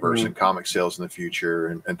comic universe and comic sales in the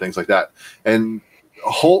future and things like that? And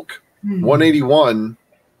Hulk 181,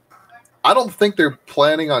 I don't think they're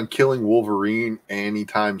planning on killing Wolverine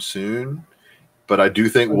anytime soon, but I do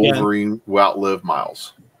think Wolverine will outlive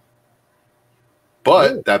Miles.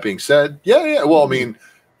 But that being said, well, I mean,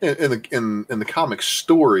 in the comic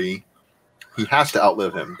story, he has to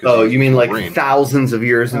outlive him. Oh, you mean Wolverine. Like thousands of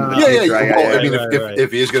years into the future? I mean,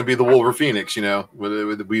 if he is going to be the Wolver Phoenix, you know,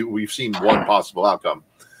 we've seen one possible outcome.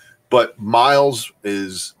 But Miles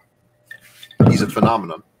he's a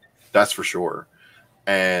phenomenon, that's for sure.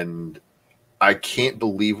 And I can't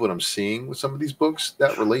believe what I'm seeing with some of these books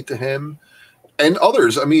that relate to him and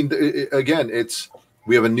others. I mean, again,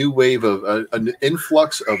 we have a new wave of an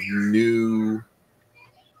influx of new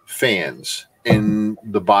fans in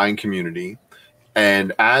the buying community.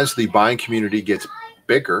 And as the buying community gets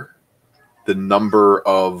bigger, the number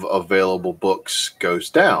of available books goes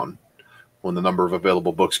down. When the number of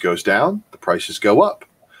available books goes down, the prices go up.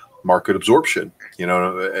 Market absorption, you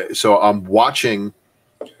know. So I'm watching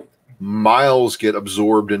Miles get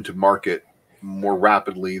absorbed into market more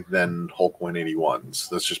rapidly than Hulk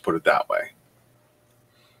 181s. Let's just put it that way.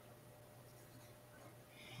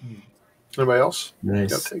 Anybody else? Nice.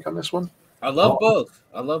 Got a take on this one? I love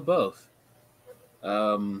both.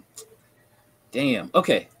 Damn.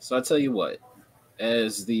 Okay, so I'll tell you what.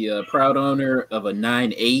 As the proud owner of a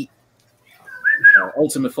 9.8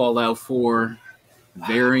 Ultimate Fallout 4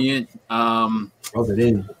 variant, Rub it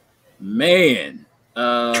in. man.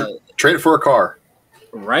 Trade it for a car.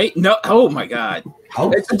 Right? No. Oh my God.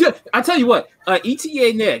 Oh. I tell you what.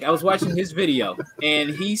 ETA Nick. I was watching his video, and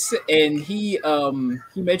he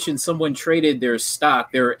mentioned someone traded their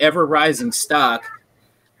stock, their ever rising stock.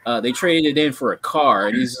 They traded it in for a car,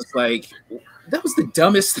 and he's just like, that was the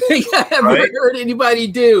dumbest thing I ever heard anybody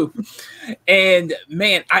do. And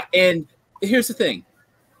man, and here's the thing.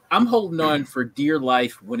 I'm holding on for dear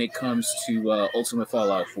life when it comes to Ultimate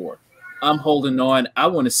Fallout 4. I'm holding on. I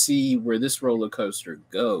want to see where this roller coaster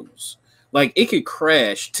goes. Like, it could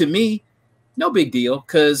crash. To me, no big deal,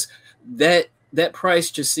 because that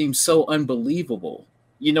price just seems so unbelievable.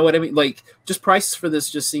 You know what I mean? Like, just prices for this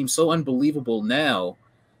just seem so unbelievable now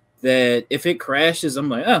that if it crashes, I'm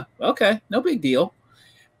like, oh, okay, no big deal.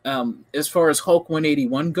 As far as Hulk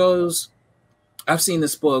 181 goes, I've seen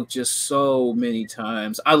this book just so many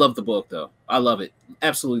times. I love the book, though. I love it.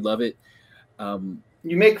 Absolutely love it.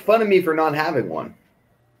 You make fun of me for not having one.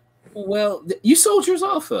 Well, you sold yours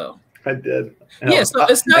off, though. I did. Yeah, so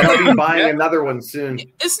it's not like I'll be buying another one soon.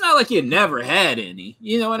 It's not like you never had any.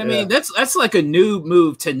 You know what I mean? That's like a new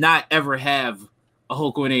move to not ever have a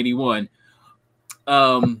Hulk 181.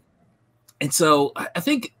 And so I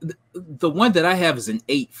think the one that I have is an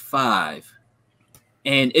 8.5.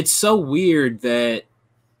 And it's so weird that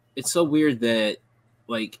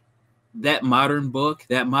like that modern book,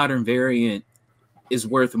 that modern variant is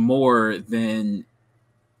worth more than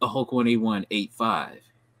a Hulk 181 8.5.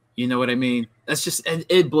 You know what I mean? That's just,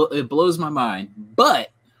 it blows my mind. But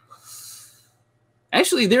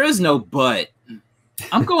actually, there is no but.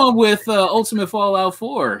 I'm going with Ultimate Fallout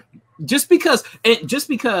 4, just because I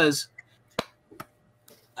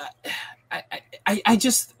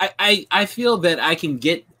feel that I can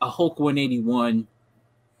get a Hulk 181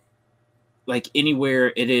 like anywhere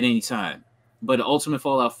at any time, but Ultimate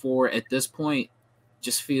Fallout 4 at this point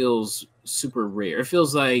just feels super rare. It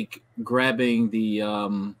feels like grabbing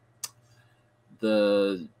I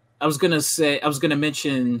was gonna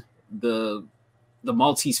mention the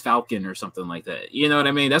Maltese Falcon or something like that. You know what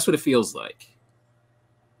I mean? That's what it feels like.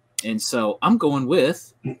 And so I'm going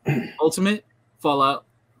with Ultimate Fallout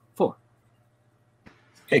 4.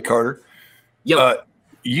 Hey, Carter. Yep.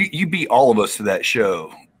 You beat all of us to that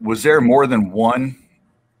show. Was there more than one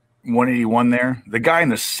 181 there? The guy in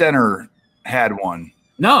the center had one.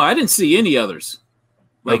 No, I didn't see any others.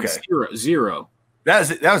 Like okay. Zero. That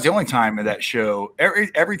was the only time at that show.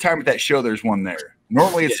 Every time at that show, there's one there.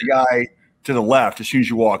 Normally, it's the guy to the left as soon as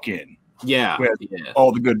you walk in. Yeah. With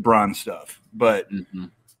all the good bronze stuff. But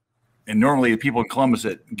and normally the people in Columbus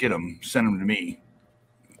that get them send them to me.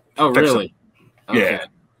 Oh, really? Okay. Yeah.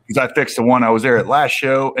 Because I fixed the one I was there at last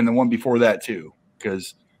show and the one before that too.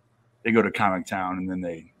 Because they go to Comic Town and then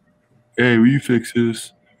hey, will you fix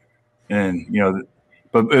this? And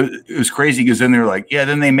but it was crazy because then they're like, yeah,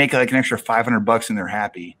 then they make like an extra $500 and they're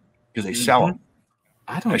happy because they sell them.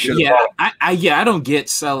 I don't get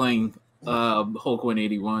selling Hulk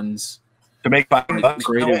 181s to make $500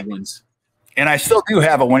 graded ones. And I still do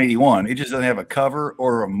have a 181. It just doesn't have a cover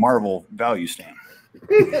or a Marvel value stamp.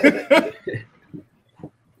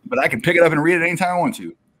 But I can pick it up and read it anytime I want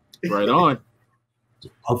to. Right on.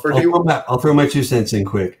 I'll throw my 2 cents in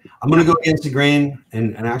quick. I'm going to go against the grain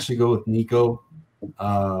and actually go with Nico.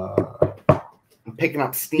 I'm picking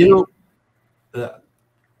up steam.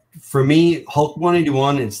 For me, Hulk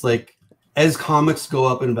 181, it's like as comics go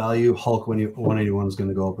up in value, Hulk 181 is going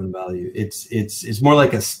to go up in value. It's more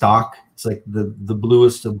like a stock. It's like the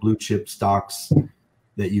bluest of blue chip stocks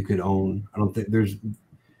that you could own. I don't think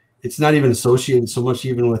it's not even associated so much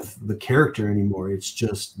even with the character anymore. It's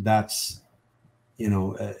just that's,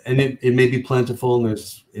 and it may be plentiful and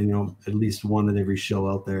there's, at least one at every show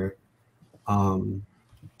out there.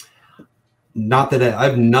 Not that I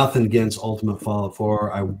have nothing against Ultimate Fallout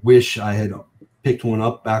 4. I wish I had picked one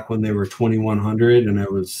up back when they were 2,100 and I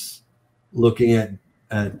was looking at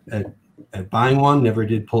buying one. Never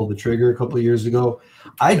did pull the trigger a couple of years ago.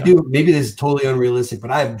 I do. Maybe this is totally unrealistic,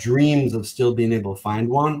 but I have dreams of still being able to find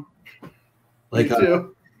one. Like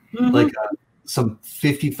some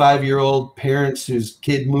 55-year-old parents whose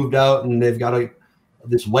kid moved out and they've got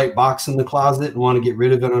this white box in the closet and want to get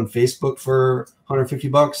rid of it on Facebook for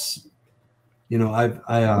 $150.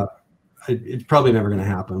 It's probably never going to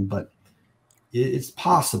happen, but it's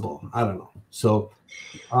possible. I don't know. So,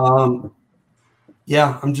 I'm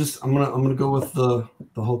gonna go with the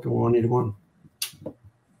Hulk 181.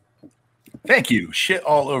 Thank you. Shit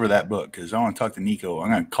all over that book because I want to talk to Nico. I'm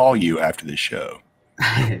going to call you after this show.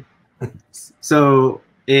 So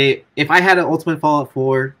if I had an Ultimate Fallout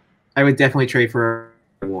 4, I would definitely trade for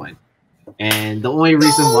one. And the only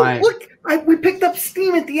reason why... Look, we picked up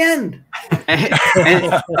steam at the end. and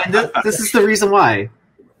this is the reason why.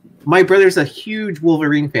 My brother's a huge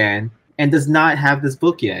Wolverine fan and does not have this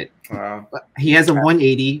book yet. He has a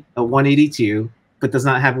 180, a 182, but does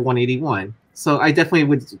not have a 181. So I definitely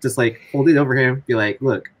would just like hold it over him, be like,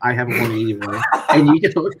 look, I have a 181. And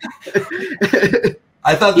you don't.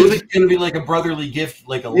 I thought this was going to be like a brotherly gift,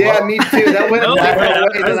 like a love. Me too. That went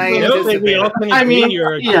I mean,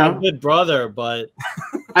 you're a good brother, but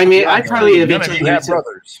I mean, I probably eventually have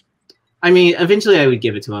brothers. I mean, eventually I would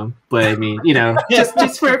give it to him, but I mean, you know,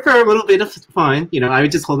 just for a little bit of fun, you know, I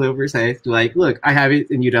would just hold it over his head, like, look, I have it,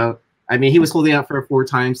 and you don't. I mean, he was holding out for a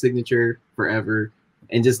 4-time signature forever,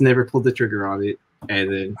 and just never pulled the trigger on it,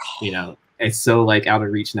 and then, you know, it's so like out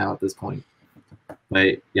of reach now at this point.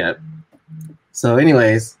 But yeah. So,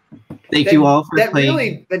 anyways, thank you all for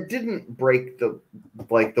playing. That didn't break the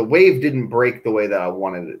wave didn't break the way that I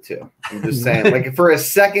wanted it to. I'm just saying, like for a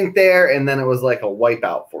second there, and then it was like a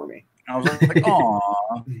wipeout for me. I was like, "Aw."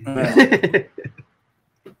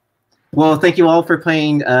 Well, thank you all for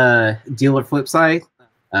playing Dealer Flipside.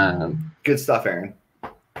 Good stuff, Aaron.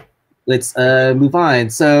 Let's move on.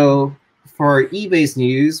 So for eBay's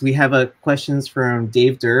news, we have questions from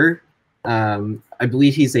Dave Durr. I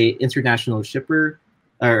believe he's a international shipper,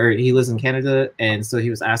 or he lives in Canada, and so he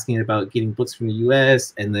was asking about getting books from the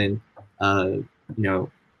U.S. And then, you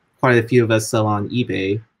know, quite a few of us sell on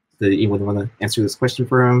eBay. Does anyone want to answer this question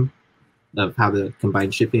for him of how to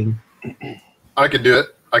combine shipping? I can do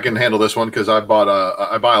it. I can handle this one because I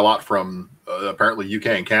buy a lot from apparently UK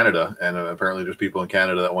and Canada, and apparently there's people in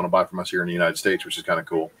Canada that want to buy from us here in the United States, which is kind of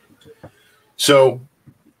cool. So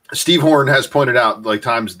Steve Horn has pointed out, like,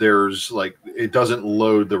 times there's like it doesn't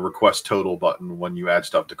load the request total button when you add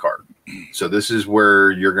stuff to cart. So this is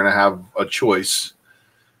where you're going to have a choice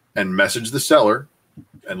and message the seller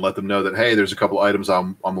and let them know that, hey, there's a couple items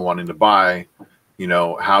I'm wanting to buy. You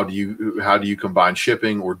know, how do you combine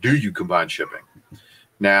shipping, or do you combine shipping?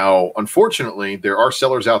 Now, unfortunately, there are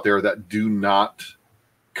sellers out there that do not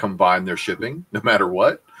combine their shipping no matter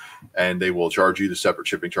what, and they will charge you the separate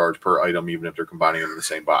shipping charge per item, even if they're combining them in the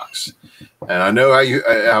same box. And I know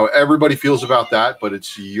how everybody feels about that, but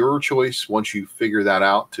it's your choice once you figure that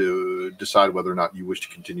out to decide whether or not you wish to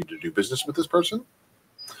continue to do business with this person,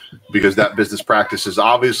 because that business practice is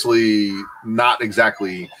obviously not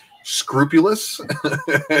exactly scrupulous.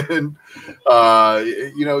 And,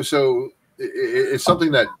 you know, so it's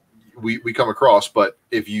something that we come across. But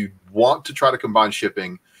if you want to try to combine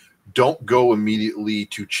shipping, don't go immediately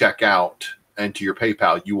to checkout and to your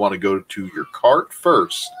PayPal. You want to go to your cart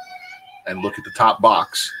first and look at the top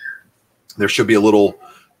box. There should be a little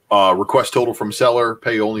request total from seller,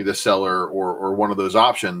 pay only the seller, or one of those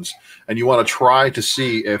options. And you want to try to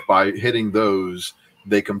see if by hitting those,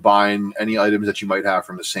 they combine any items that you might have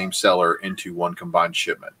from the same seller into one combined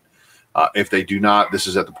shipment. If they do not, this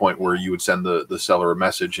is at the point where you would send the seller a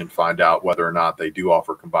message and find out whether or not they do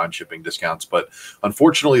offer combined shipping discounts. But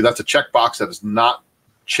unfortunately, that's a checkbox that is not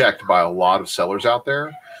checked by a lot of sellers out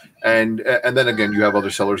there. And then again, you have other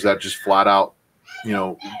sellers that just flat out, you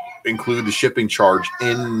know, include the shipping charge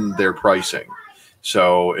in their pricing.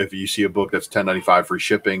 So if you see a book that's $10.95 free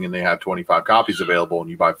shipping and they have 25 copies available and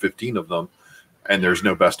you buy 15 of them, and there's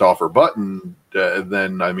no best offer button,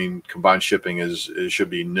 then I mean, combined shipping should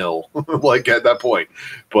be nil, like at that point.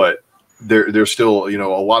 But there's still, you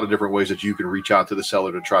know, a lot of different ways that you can reach out to the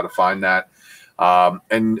seller to try to find that.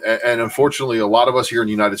 And unfortunately, a lot of us here in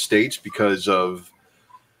the United States, because of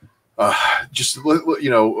just, you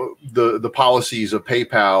know, the policies of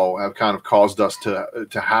PayPal have kind of caused us to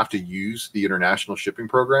have to use the international shipping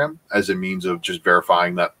program as a means of just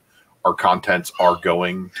verifying that our contents are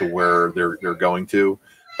going to where they're going to.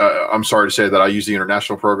 I'm sorry to say that I use the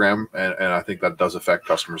international program, and I think that does affect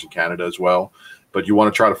customers in Canada as well. But you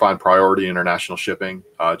want to try to find priority international shipping.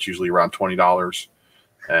 It's usually around $20,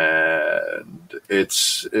 and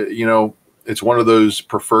it's, you know, it's one of those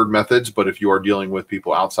preferred methods. But if you are dealing with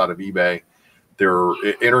people outside of eBay, they're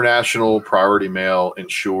international priority mail,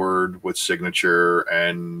 insured with signature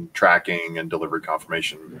and tracking and delivery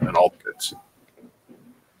confirmation and all the goods.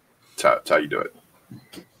 That's how you do it.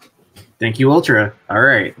 Thank you, Ultra. All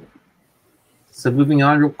right. So moving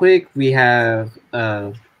on real quick, we have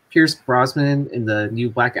Pierce Brosnan in the new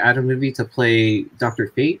Black Adam movie to play Dr.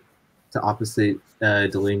 Fate, to opposite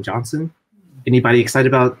Dwayne Johnson. Anybody excited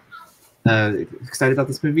about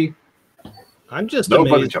this movie? I'm just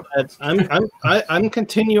amazed that I'm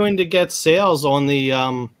continuing to get sales on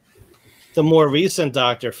the more recent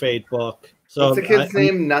Dr. Fate book. So what's the kid's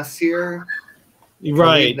name? Nasir.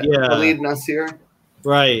 Right. Khalid Nasir.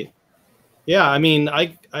 Right. Yeah. I mean,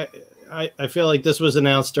 I feel like this was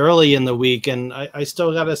announced early in the week, and I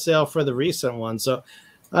still got a sale for the recent one. So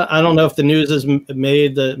I don't know if the news has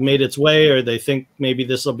made its way, or they think maybe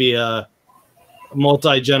this will be a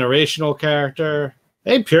multi-generational character.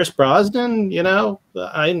 Hey, Pierce Brosnan. You know,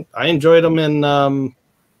 I enjoyed him in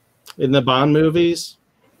the Bond movies.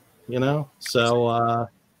 You know, so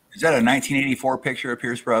is that a 1984 picture of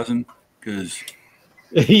Pierce Brosnan? Because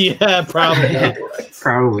yeah, probably.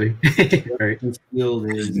 Probably. Right.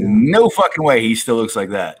 No fucking way he still looks like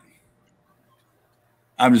that.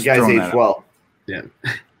 I'm just You guys throwing aged that well. Yeah.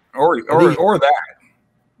 or that.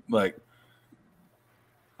 Like,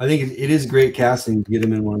 I think it is great casting to get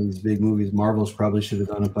him in one of these big movies. Marvel's probably should have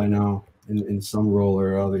done it by now in some role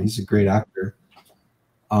or other. He's a great actor.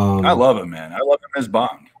 I love him, man. I love him as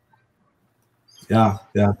Bond. Yeah.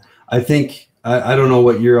 I think I don't know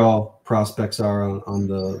what your all prospects are on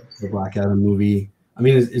the Black Adam movie. I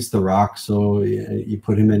mean, it's The Rock, so you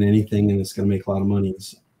put him in anything and it's going to make a lot of money.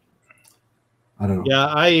 I don't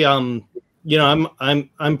know. Yeah,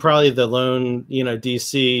 I'm probably the lone,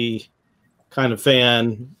 DC kind of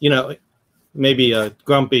fan, maybe a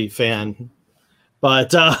grumpy fan,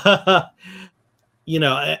 but and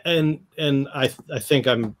I think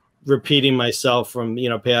I'm repeating myself from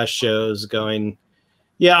past shows going,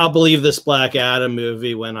 yeah, I'll believe this Black Adam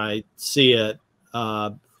movie when I see it,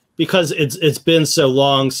 because it's been so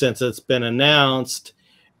long since it's been announced,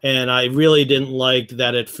 and I really didn't like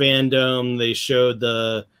that at Fandom they showed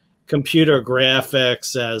the computer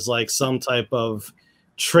graphics as like some type of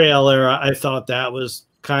trailer. I thought that was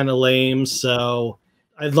kind of lame, so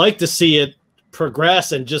I'd like to see it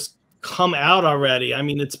progress and just come out already. I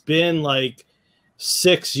mean, it's been like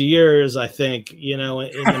 6 years, I think, in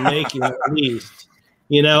the making at least.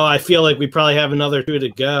 I feel like we probably have another 2 to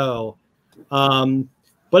go.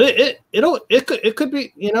 But it could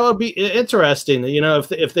be, it'll be interesting,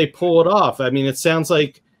 if they pull it off. I mean, it sounds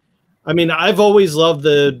like, I've always loved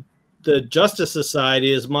the Justice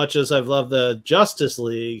Society as much as I've loved the Justice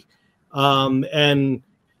League. And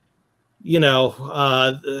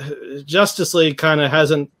Justice League kind of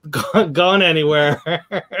hasn't gone anywhere.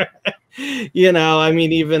 Even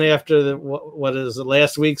after what is it,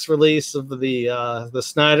 last week's release of the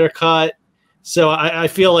Snyder Cut. So I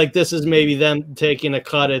feel like this is maybe them taking a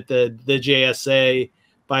cut at the JSA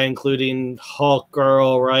by including Hulk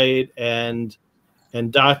Girl, right, and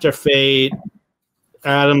Dr. Fate,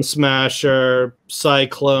 Atom Smasher,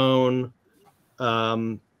 Cyclone.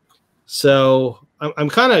 So I'm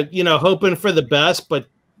kind of hoping for the best, but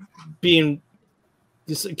keeping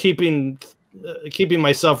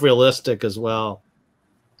myself realistic as well.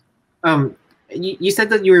 You said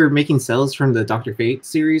that you were making sales from the Dr. Fate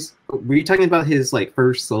series. Were you talking about his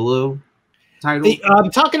first solo title? I'm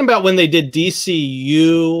talking about when they did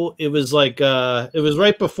DCU. It was it was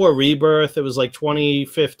right before Rebirth. It was like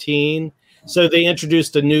 2015. So they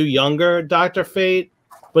introduced a new, younger Dr. Fate,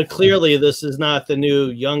 but clearly this is not the new,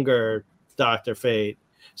 younger Dr. Fate.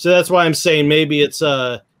 So that's why I'm saying maybe it's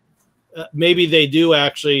maybe they do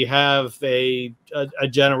actually have a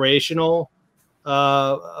generational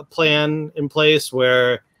plan in place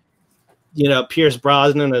where Pierce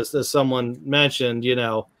Brosnan, as someone mentioned,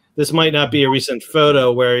 this might not be a recent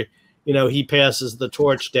photo where he passes the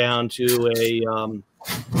torch down to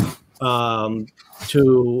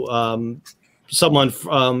someone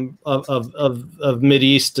of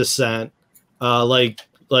Mideast descent, like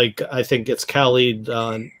I think it's Khalid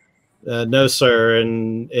Nosser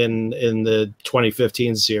in the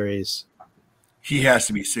 2015 series. He has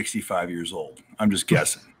to be 65 years old. I'm just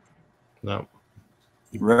guessing. No.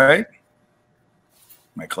 Right?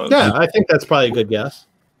 Am I close? Yeah, I think that's probably a good guess.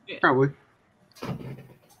 Probably. All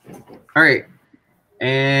right.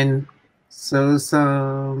 And so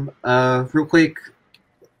some real quick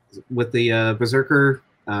with the Berserker,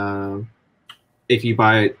 if you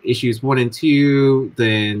buy issues 1 and 2,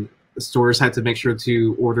 then the stores had to make sure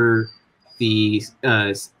to order the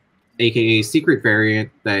aka secret variant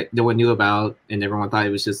that no one knew about, and everyone thought it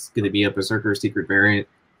was just going to be a Berserker secret variant,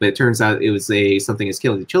 but it turns out it was something is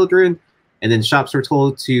killing the children. And then shops were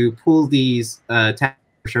told to pull these tags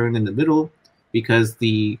shown in the middle because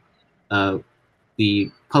the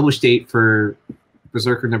published date for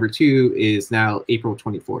Berserker #2 is now April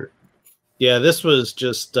 24th. Yeah, this was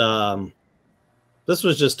just a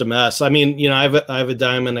mess. I mean, I have a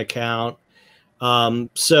Diamond account.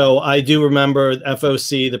 So I do remember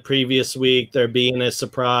FOC the previous week there being a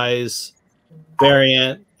surprise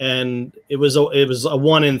variant, and it was a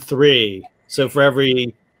 1 in 3. So for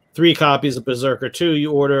every 3 copies of Berserker 2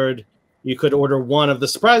 you could order 1 of the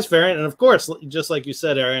surprise variant. And of course, just like you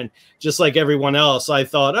said, Aaron, just like everyone else, I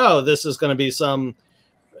thought, oh, this is going to be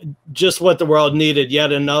just what the world needed,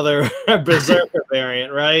 yet another Berserker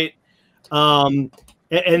variant, right? And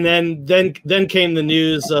then came the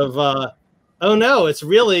news of oh no, it's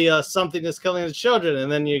really something that's killing the children.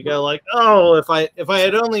 And then you go like, oh, if I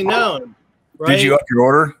had only known. Right? Did you up your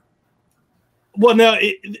order? Well, no,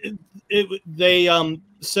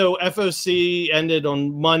 so FOC ended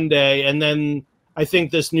on Monday, and then I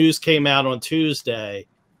think this news came out on Tuesday,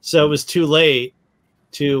 so it was too late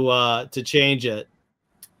to change it.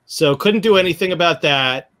 So couldn't do anything about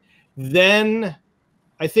that. Then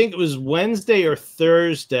I think it was Wednesday or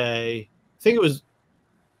Thursday. I think it was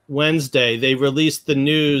Wednesday. They released the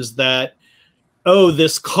news that, oh,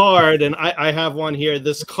 this card, and I have one here.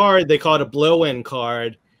 This card, they call it a blow-in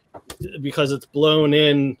card because it's blown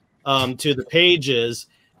in to the pages.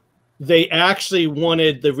 They actually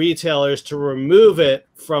wanted the retailers to remove it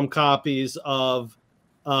from copies of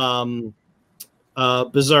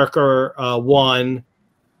Berserker 1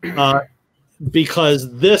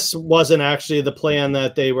 because this wasn't actually the plan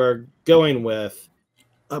that they were going with.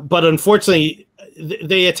 But unfortunately,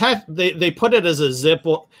 they put it as a zip.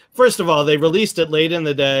 First of all, they released it late in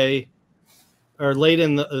the day or late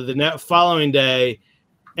in the following day,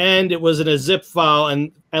 and it was in a zip file.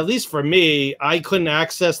 And at least for me, I couldn't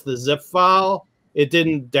access the zip file. It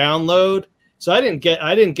didn't download. So I didn't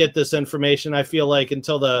get this information, I feel like,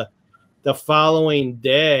 until the following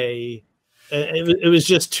day. It was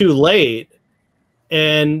just too late.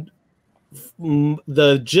 And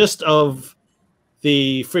the gist of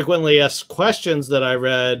the frequently asked questions that I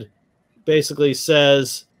read basically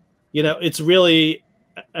says, it's really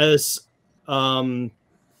as, as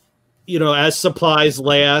supplies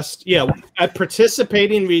last. Yeah, at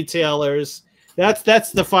participating retailers,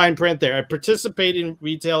 that's the fine print there. At participating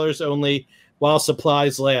retailers only while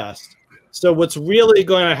supplies last. So what's really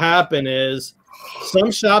going to happen is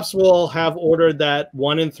some shops will have ordered that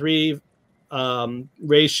 1-in-3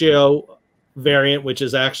 ratio variant, which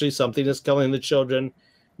is actually Something Is Killing the Children,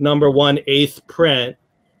 number 1/8 print.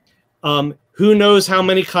 Who knows how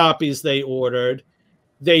many copies they ordered?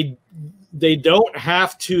 They don't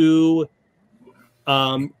have to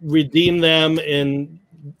redeem them in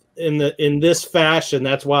this fashion.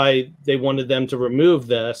 That's why they wanted them to remove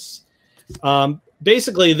this.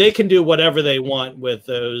 Basically, they can do whatever they want with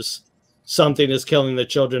those Something Is Killing the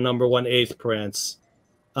Children number 1/8 prints,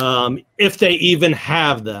 if they even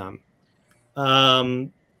have them.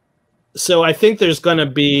 So I think there's going to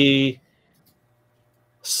be,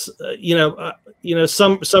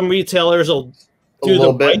 some retailers will do a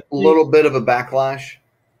little bit of a backlash.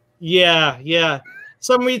 Yeah.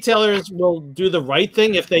 Some retailers will do the right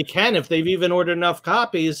thing if they can, if they've even ordered enough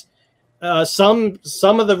copies. Some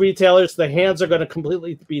of the retailers, the hands are going to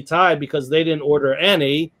completely be tied because they didn't order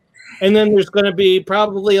any. And then there's going to be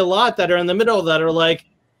probably a lot that are in the middle that are like,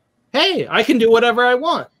 hey, I can do whatever I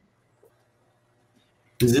want.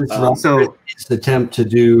 Is this also his attempt to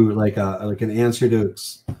do like an answer to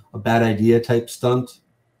a bad idea type stunt?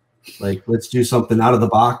 Like, let's do something out of the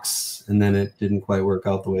box, and then it didn't quite work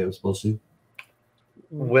out the way it was supposed to?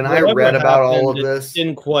 When I read about all of this, it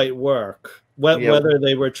didn't quite work. Whether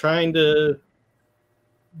they were trying to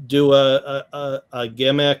do a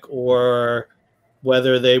gimmick or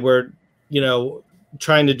whether they were,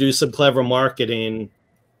 trying to do some clever marketing,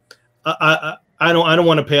 I don't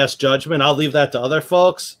want to pass judgment. I'll leave that to other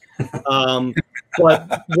folks.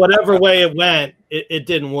 But whatever way it went, it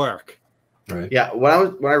didn't work. Right. Yeah. When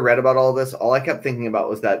I read about all this, all I kept thinking about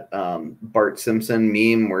was that Bart Simpson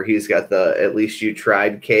meme where he's got the "At least you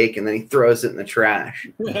tried" cake, and then he throws it in the trash.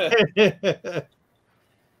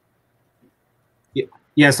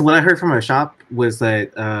 Yeah. So what I heard from a shop was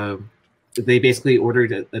that they basically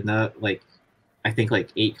ordered enough, I think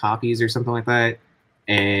 8 copies or something like that,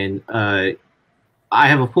 and I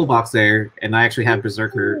have a full box there, and I actually have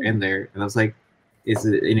Berserker in there, and I was like, "Is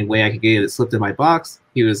there any way I could get it slipped in my box?"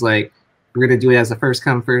 He was like, "We're gonna do it as a first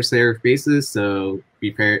come first served basis, so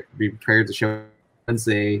be prepared to show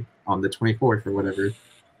Wednesday on the 24th or whatever,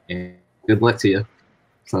 and good luck to you."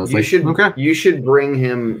 So I was you should bring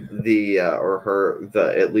him the or her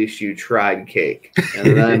the "At least you tried" cake,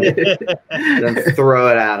 and then throw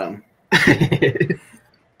it at him.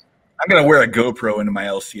 I'm gonna wear a GoPro into my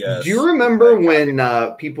LCS. Do you remember when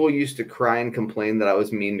people used to cry and complain that I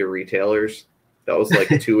was mean to retailers? That was like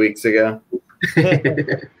 2 weeks ago.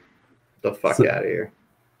 The fuck out of here!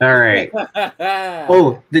 All right.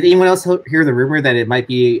 Oh, did anyone else hear the rumor that it might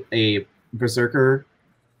be a Berserker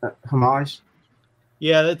homage?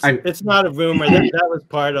 Yeah, it's not a rumor. That was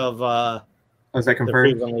part of was that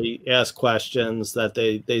confirmed? The frequently asked questions that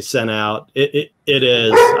they sent out. It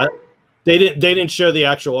is. They didn't show the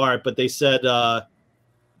actual art, but they said I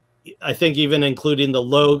think even including the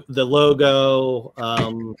logo.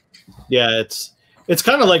 Yeah, it's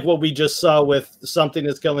kind of like what we just saw with Something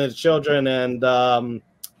Is Killing the Children and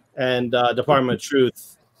Department of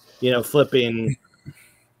Truth, flipping,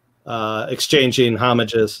 exchanging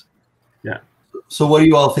homages. Yeah. So what do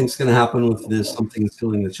you all think is going to happen with this Something Is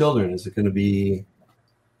Killing the Children? Is it going to be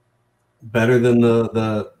better than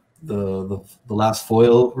the last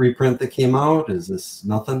foil reprint that came out? Is this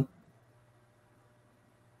nothing?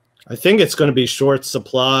 I think it's going to be short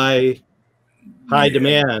supply, high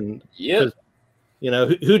demand. Yeah. You know,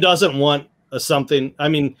 who doesn't want a something? I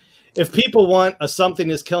mean, if people want a Something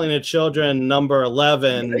is Killing the Children number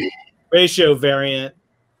 11 ratio variant,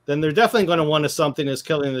 then they're definitely going to want a Something is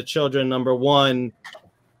Killing the Children number 1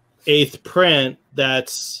 8th print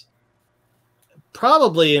that's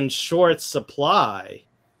probably in short supply.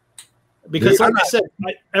 Because like I said,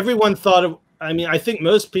 everyone thought of, I mean, I think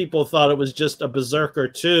most people thought it was just a Berserker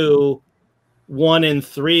 2 1 in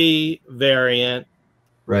 3 variant.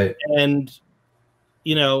 Right. And,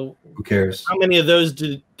 you know, who cares? How many of those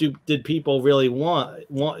did people really want?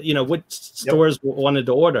 You know, what stores wanted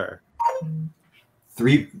to order?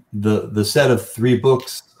 The set of 3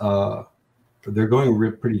 books, they're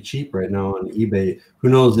going pretty cheap right now on eBay. Who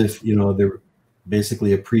knows if, you know, they're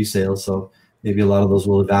basically a pre-sale, so maybe a lot of those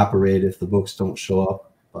will evaporate if the books don't show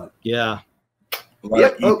up. But yeah.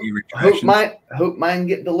 Yep. Hope mine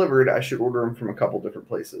get delivered. I should order them from a couple different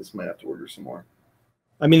places. Might have to order some more.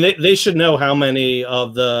 I mean, they should know how many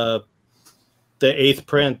of the 8th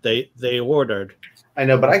print they ordered. I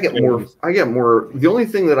know, but I get more. The only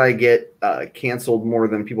thing that I get canceled more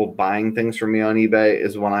than people buying things from me on eBay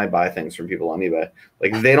is when I buy things from people on eBay.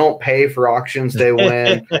 Like, they don't pay for auctions they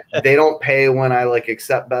win. They don't pay when I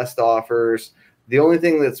accept best offers. The only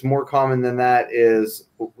thing that's more common than that is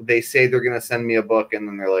they say they're going to send me a book, and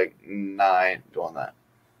then they're like, "Nah, I ain't doing that."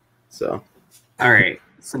 So, all right.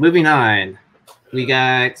 So moving on, we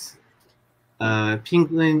got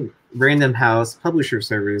Penguin Random House Publisher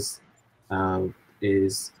Service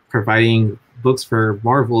is providing books for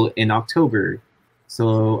Marvel in October.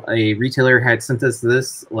 So a retailer had sent us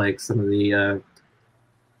this, like some of the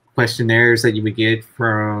questionnaires that you would get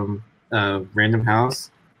from Random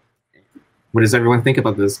House. What does everyone think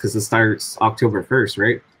about this? Because it starts October 1st,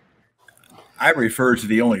 right? I refer to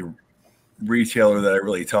the only retailer that I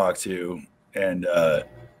really talk to, and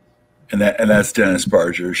that's Dennis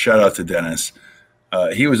Barger. Shout out to Dennis.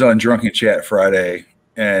 He was on Drunken Chat Friday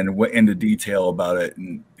and went into detail about it,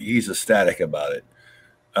 and he's ecstatic about it.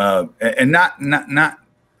 And not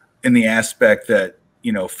in the aspect that,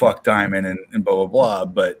 you know, fuck Diamond and blah blah blah,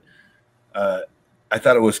 but I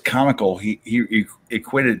thought it was comical. He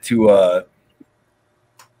equated it to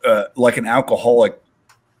like an alcoholic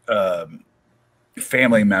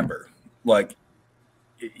family member. Like,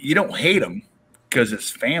 you don't hate him because it's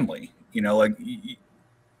family, you know. Like,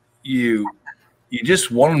 you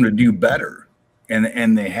just want them to do better,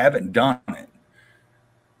 and they haven't done it.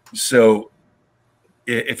 So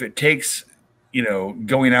if it takes, you know,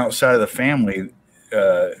 going outside of the family,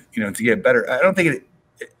 you know, to get better, I don't think it.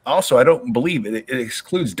 Also, I don't believe it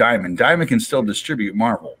excludes Diamond. Diamond can still distribute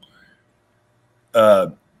Marvel,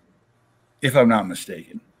 if I'm not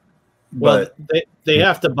mistaken. Well, but they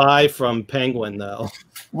have to buy from Penguin, though.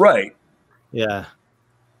 Right. Yeah.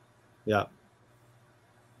 Yeah.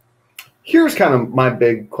 Here's kind of my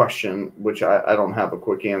big question, which I don't have a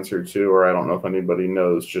quick answer to, or I don't know if anybody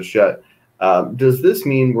knows just yet. Does this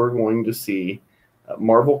mean we're going to see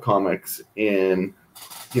Marvel Comics in,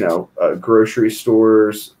 you know, grocery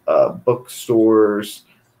stores, bookstores?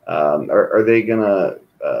 Are they going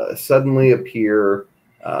to suddenly appear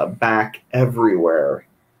back everywhere,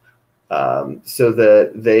 so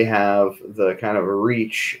that they have the kind of a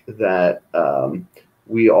reach that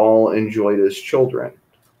we all enjoyed as children?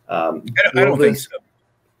 I don't think so.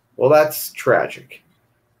 Well, that's tragic.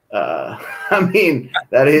 I mean,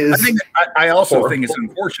 that is. I also think it's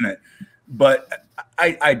unfortunate, but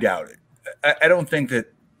I doubt it. I don't think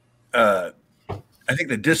that. I think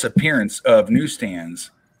the disappearance of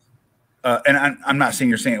newsstands, and I'm not saying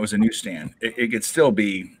you're saying it was a newsstand. It could still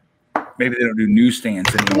be. Maybe they don't do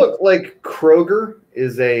newsstands anymore. Look, like Kroger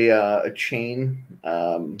is a chain.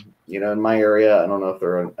 You know, in my area, I don't know if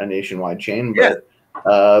they're a nationwide chain, but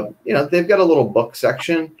you know, they've got a little book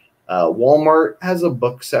section. Walmart has a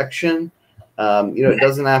book section. You know, it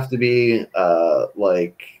doesn't have to be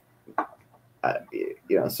like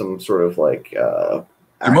you know, some sort of like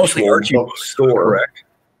they're mostly Archie bookstore, correct?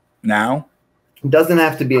 Now, it doesn't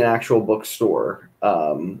have to be an actual bookstore,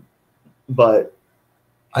 but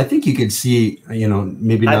I think you could see, you know,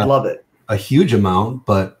 maybe not I'd love it. A huge amount,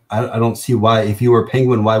 but I don't see why. If you were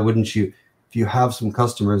Penguin, why wouldn't you? If you have some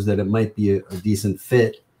customers that it might be a decent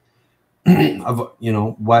fit, of, you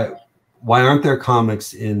know, why aren't there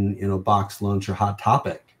comics in, you know, Box Lunch or Hot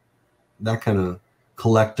Topic, that kind of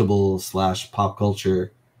collectible / pop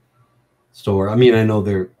culture store? I mean, I know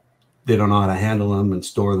they don't know how to handle them and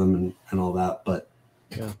store them and all that, but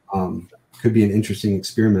could be an interesting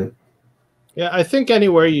experiment. Yeah, I think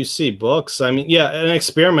anywhere you see books, I mean, yeah, an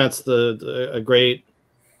experiment's a great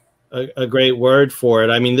word for it.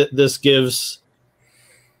 I mean, this gives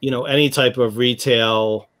any type of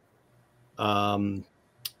retail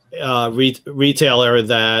retailer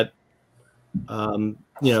that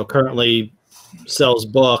currently sells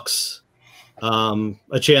books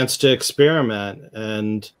a chance to experiment,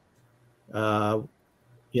 and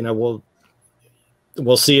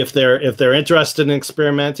we'll see if they're interested in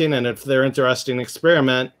experimenting, and if they're interested in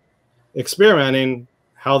experimenting,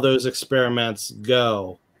 how those experiments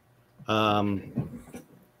go.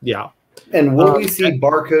 Yeah. And will we see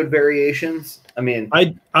barcode variations? I mean,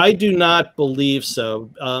 I do not believe so,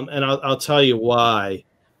 and I'll tell you why.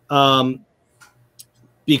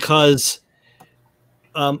 Because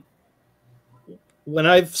when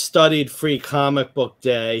I've studied Free Comic Book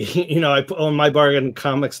Day, I put on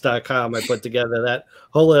mybargaincomics.com, I put together that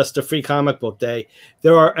whole list of Free Comic Book Day.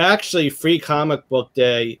 There are actually Free Comic Book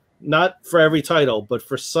Day, not for every title, but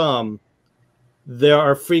for some, there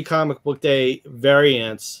are Free Comic Book Day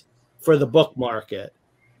variants for the book market.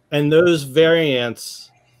 And those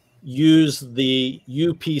variants use the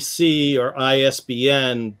UPC or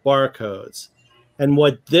ISBN barcodes. And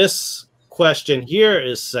what this question here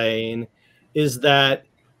is saying is that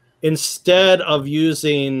instead of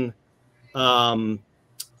using the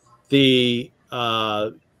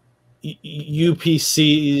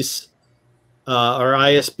UPCs or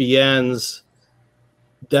ISBNs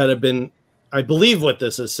that have been, I believe what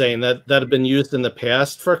this is saying, that have been used in the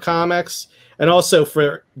past for comics and also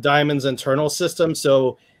for Diamond's internal system.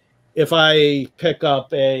 So if I pick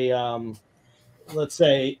up a, let's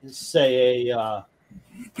say a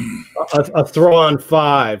Thrawn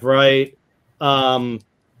 5, right? This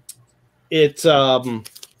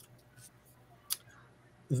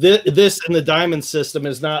in the Diamond system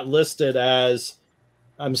is not listed as,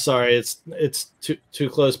 I'm sorry, it's too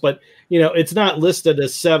close, but it's not listed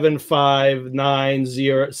as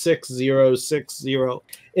 75906060.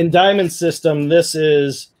 In Diamond system, this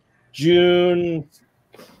is June,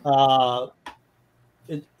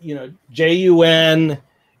 JUN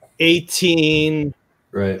 18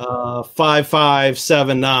 right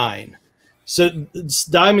 5579. So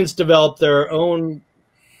Diamond's developed their own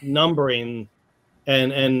numbering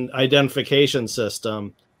and identification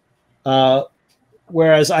system.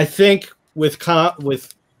 Whereas I think with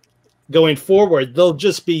going forward, they'll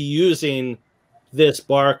just be using this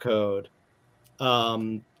barcode,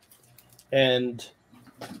 and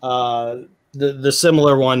the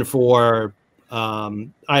similar one for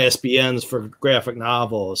ISBNs for graphic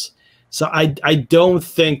novels. So I don't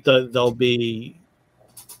think that there'll be.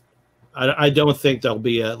 I don't think there'll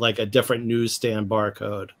be a different newsstand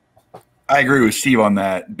barcode. I agree with Steve on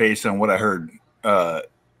that, based on what I heard.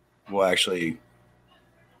 Actually,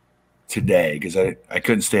 today, because I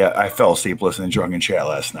couldn't stay. I fell asleep listening to Drunken Chat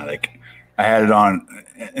last night. I had it on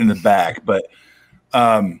in the back, but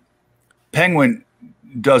Penguin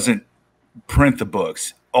doesn't print the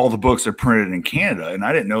books. All the books are printed in Canada, and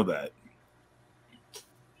I didn't know that.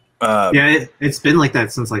 It's been like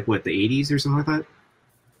that since the 80s or something like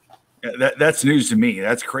that. That's news to me.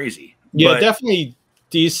 That's crazy. Yeah, definitely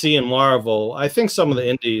DC and Marvel. I think some of the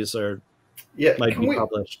indies might be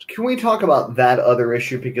published. Can we talk about that other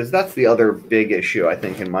issue? Because that's the other big issue, I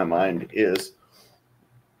think, in my mind, is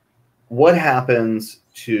what happens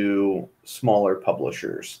to smaller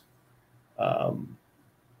publishers. I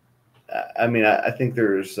think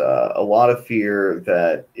there's a lot of fear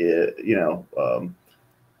that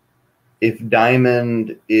if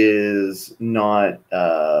Diamond is not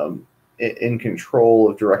in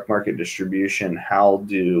control of direct market distribution, how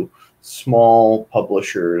do small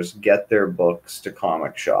publishers get their books to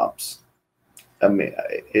comic shops? I mean,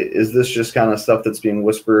 is this just kind of stuff that's being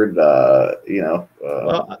whispered?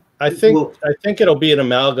 Well, I think it'll be an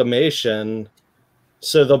amalgamation.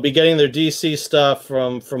 So they'll be getting their DC stuff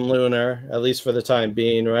from Lunar, at least for the time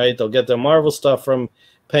being, right? They'll get their Marvel stuff from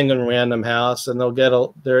Penguin Random House, and they'll get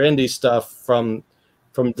their indie stuff from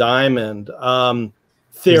Diamond.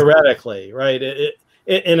 Theoretically, right?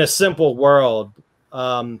 In a simple world.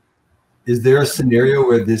 Is there a scenario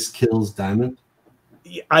where this kills Diamond?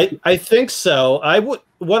 I think so.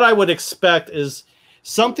 What I would expect is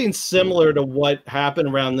something similar to what happened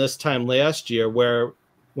around this time last year, where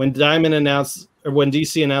when Diamond announced, or when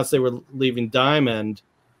DC announced they were leaving Diamond,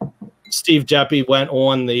 Steve Geppi went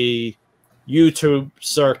on the YouTube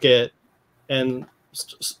circuit and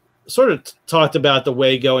sort of talked about the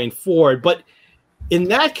way going forward. But in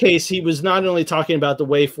that case, he was not only talking about the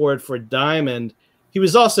way forward for Diamond, he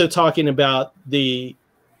was also talking about the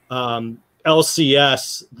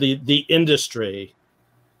LCS, the industry.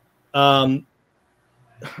 And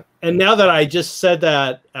now that I just said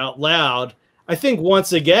that out loud, I think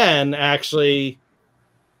once again, actually,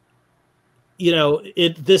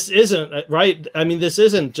 this isn't right. I mean, this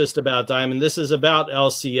isn't just about Diamond. This is about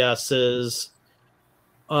LCSs.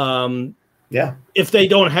 Yeah. If they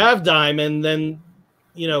don't have Diamond, then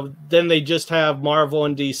they just have Marvel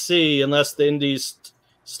and DC, unless the indies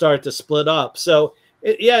start to split up. So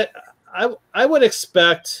I would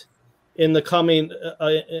expect in the coming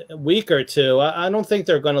week or two. I don't think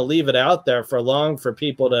they're going to leave it out there for long for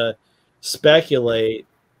people to speculate.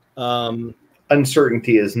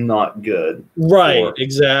 Uncertainty is not good. Right,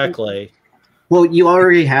 exactly. Well, you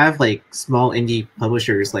already have like small indie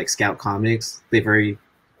publishers like Scout Comics. They've already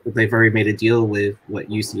made a deal with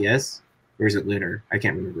UCS, or is it Lunar? I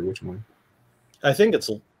can't remember which one. I think it's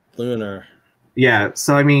Lunar. Yeah,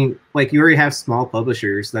 so I mean, like, you already have small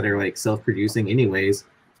publishers that are like self-producing anyways,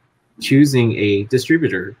 choosing a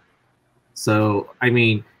distributor. So I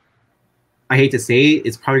mean, I hate to say it,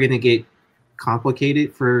 it's probably going to get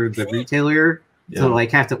complicated for the retailer to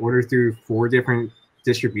like have to order through 4 different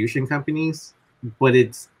distribution companies. But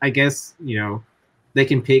it's, I guess, they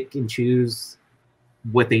can pick and choose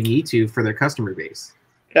what they need to for their customer base.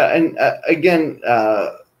 Yeah, and again,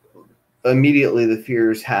 immediately the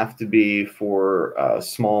fears have to be for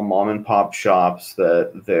small mom and pop shops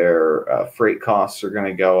that their freight costs are going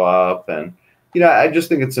to go up. And, I just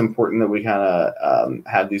think it's important that we kind of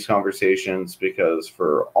have these conversations, because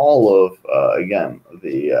for all of, again,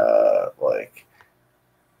 the like,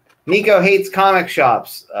 Nico hates comic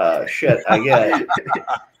shops. Shit, I get it.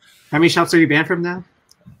 How many shops are you banned from now?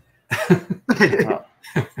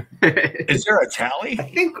 Is there a tally?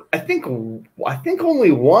 I think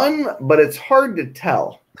only one, but it's hard to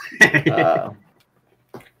tell. The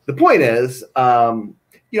point is,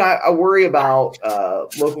 I worry about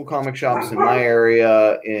local comic shops in my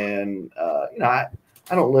area.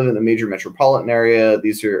 I don't live in the major metropolitan area.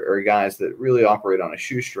 These are guys that really operate on a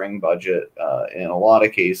shoestring budget in a lot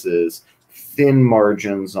of cases. Thin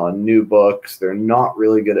margins on new books. They're not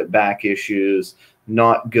really good at back issues.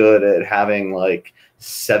 Not good at having like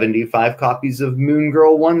 75 copies of Moon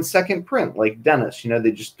Girl 1 second print like Dennis.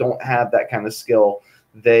 They just don't have that kind of skill.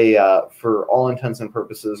 They, for all intents and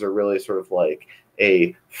purposes, are really sort of like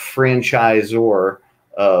a franchisor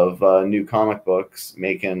of new comic books,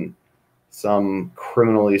 making some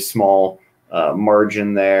criminally small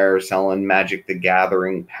margin there, selling Magic the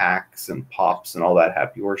Gathering packs and pops and all that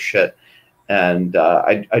happy horse shit. And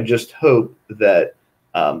I just hope that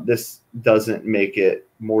this doesn't make it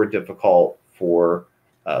more difficult for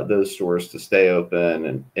those stores to stay open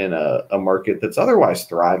and in a market that's otherwise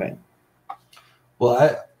thriving.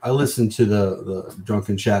 Well, I listened to the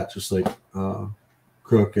drunken chat, just like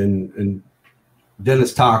Crook, and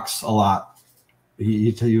Dennis talks a lot.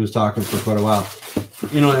 He was talking for quite a while,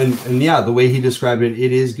 and yeah, the way he described it,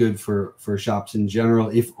 it is good for shops in general,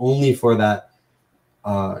 if only for that.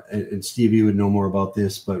 And Steve, you would know more about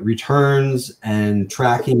this, but returns and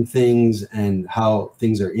tracking things and how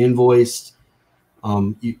things are invoiced.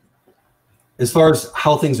 As far as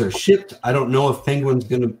how things are shipped, I don't know if Penguin's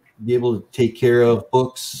going to be able to take care of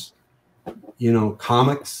books,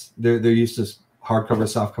 comics. They're used to hardcover,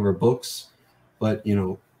 softcover books, but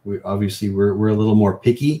we're a little more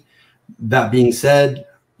picky. That being said,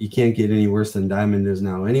 you can't get any worse than Diamond is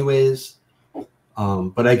now anyways.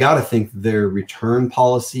 But I gotta think their return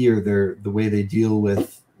policy or the way they deal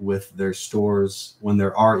with their stores when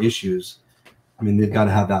there are issues, I mean, they've got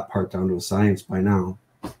to have that part down to a science by now.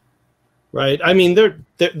 Right. I mean,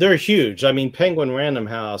 they're huge. I mean, Penguin Random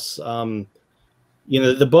House,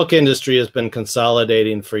 the book industry has been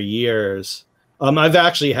consolidating for years. I've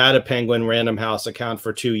actually had a Penguin Random House account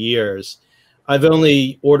for 2 years. I've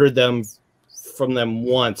only ordered them from them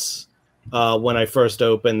once when I first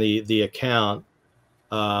opened the account.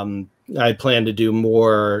 I plan to do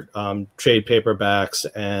more trade paperbacks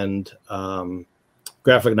and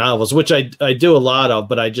graphic novels, which I do a lot of,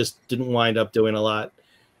 but I just didn't wind up doing a lot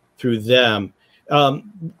through them.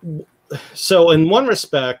 So in one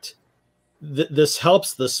respect, this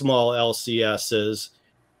helps the small LCSs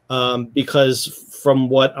because from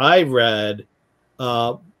what I read,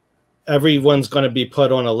 everyone's going to be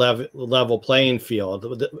put on a level playing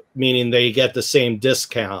field, meaning they get the same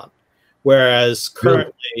discount. Whereas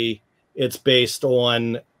currently it's based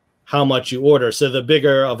on how much you order. So the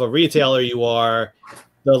bigger of a retailer you are,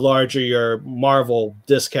 the larger your Marvel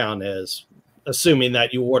discount is, assuming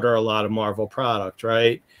that you order a lot of Marvel product,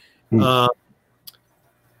 right?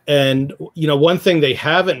 And one thing they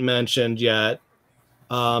haven't mentioned yet,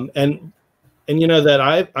 and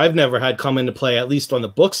that I've never had come into play, at least on the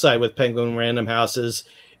book side with Penguin Random Houses,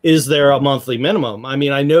 is there a monthly minimum? I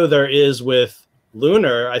mean, I know there is with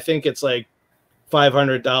Lunar. I think it's like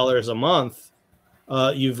 $500 a month.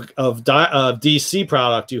 DC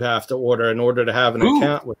product you have to order in order to have an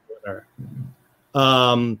account with Twitter.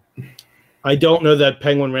 I don't know that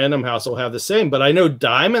Penguin Random House will have the same, but I know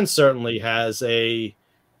Diamond certainly has a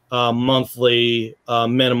monthly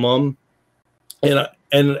minimum, and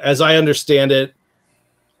as I understand it,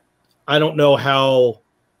 I don't know how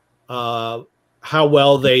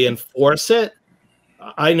well they enforce it.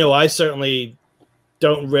 I know I certainly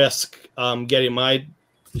don't risk getting my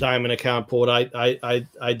Diamond account pulled. I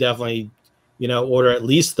definitely, order at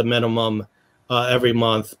least the minimum every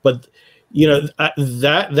month. But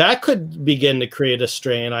that could begin to create a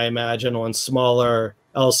strain, I imagine, on smaller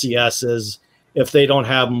LCSs if they don't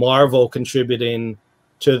have Marvel contributing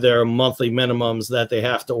to their monthly minimums that they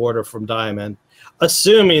have to order from Diamond,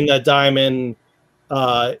 assuming that Diamond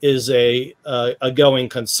is a going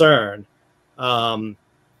concern. Well,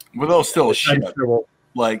 they'll still ship.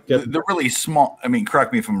 Like the really small, I mean,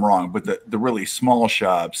 correct me if I'm wrong, but the really small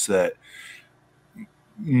shops that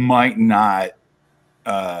might not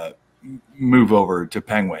move over to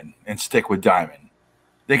Penguin and stick with Diamond,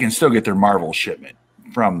 they can still get their Marvel shipment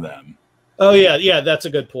from them. Oh yeah, that's a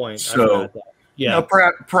good point. So yeah,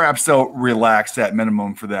 perhaps they'll relax that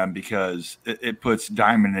minimum for them because it puts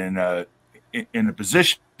Diamond in a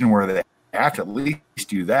position where they have to at least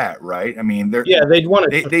do that, right? I mean, they'd want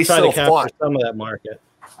to they try still to capture some of that market.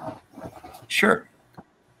 Sure.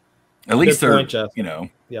 At least Good they're, point, Jeff.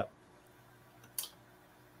 Yeah.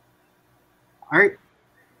 All right.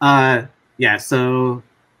 So,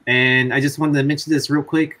 and I just wanted to mention this real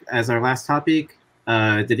quick as our last topic.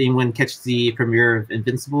 Did anyone catch the premiere of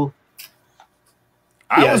Invincible?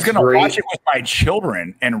 I was going to watch it with my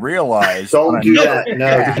children and realize don't do that.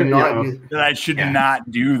 No, do not do that. I should not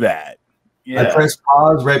do that. I pressed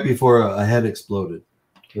pause right before a head exploded.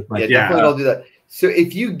 Definitely don't do that. So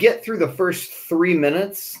if you get through the first 3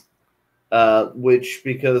 minutes, which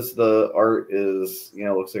because the art is,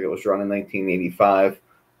 looks like it was drawn in 1985,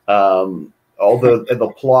 although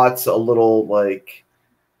the plot's a little like,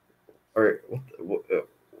 or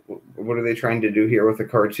what are they trying to do here with the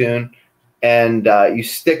cartoon? And you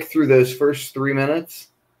stick through those first 3 minutes,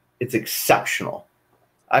 it's exceptional.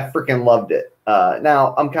 I freaking loved it.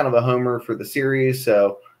 Now, I'm kind of a homer for the series,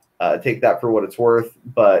 so take that for what it's worth.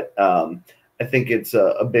 But I think it's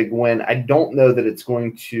a big win. I don't know that it's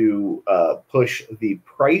going to push the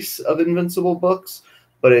price of Invincible books,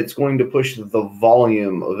 but it's going to push the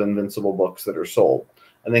volume of Invincible books that are sold.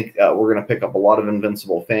 I think we're going to pick up a lot of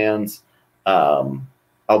Invincible fans.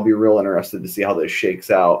 I'll be real interested to see how this shakes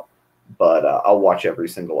out, but I'll watch every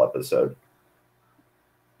single episode.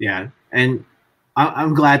 Yeah, and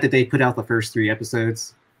I'm glad that they put out the first 3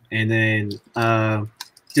 episodes. And then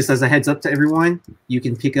just as a heads up to everyone, you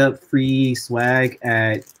can pick up free swag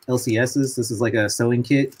at LCS's. This is like a sewing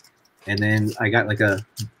kit. And then I got like a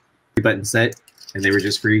 3-button set, and they were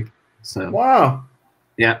just free. So wow.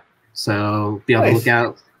 Yeah. So be on the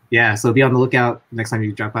lookout. Yeah. So be on the lookout next time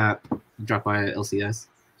you drop by LCS.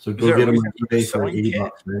 So go get them on eBay for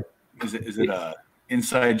 $80, right? Is it a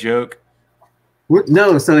inside joke?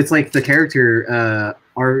 No, so it's like the character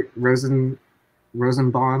Art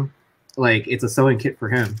Rosenbaum, like it's a sewing kit for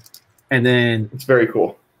him, and then it's very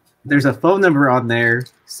cool. There's a phone number on there,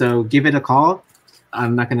 so give it a call.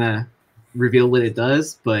 I'm not gonna reveal what it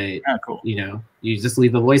does, but cool. You just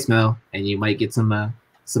leave a voicemail and you might get some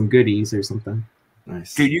goodies or something.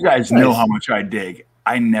 Nice, dude. You guys know how much I dig.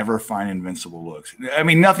 I never find Invincible books. I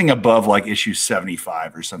mean, nothing above like issue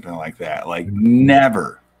 75 or something like that. Like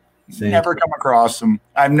never. Same. Never come across them.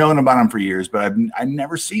 I've known about them for years, but I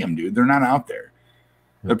never see them, dude. They're not out there.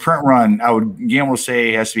 The print run, I would gamble to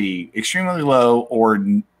say, has to be extremely low, or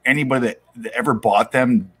anybody that ever bought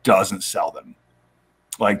them doesn't sell them,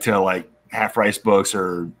 like to like Half Price Books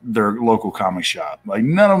or their local comic shop. Like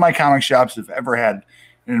none of my comic shops have ever had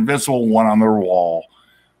an Invincible one on their wall,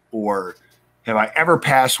 or have I ever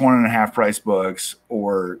passed one in a Half Price Books,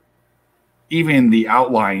 or even the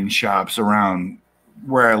outlying shops around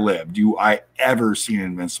where I live. Do I ever see an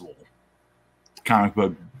Invincible comic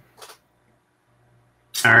book?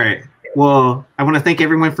 All right. Well, I want to thank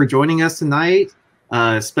everyone for joining us tonight.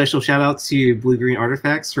 Special shout out to Blue Green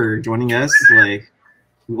Artifacts for joining us. Like,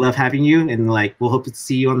 we love having you, and like we'll hope to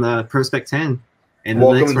see you on the Prospect 10. And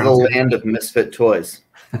welcome to the land of misfit toys.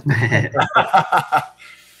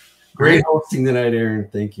 Great hosting tonight, Aaron.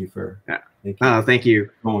 Thank you for. Yeah. Thank you.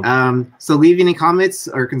 So leave any comments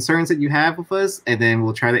or concerns that you have with us, and then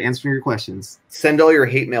we'll try to answer your questions. Send all your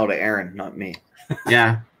hate mail to Aaron, not me.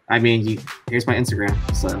 Yeah. I mean, here's my Instagram.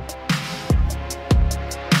 So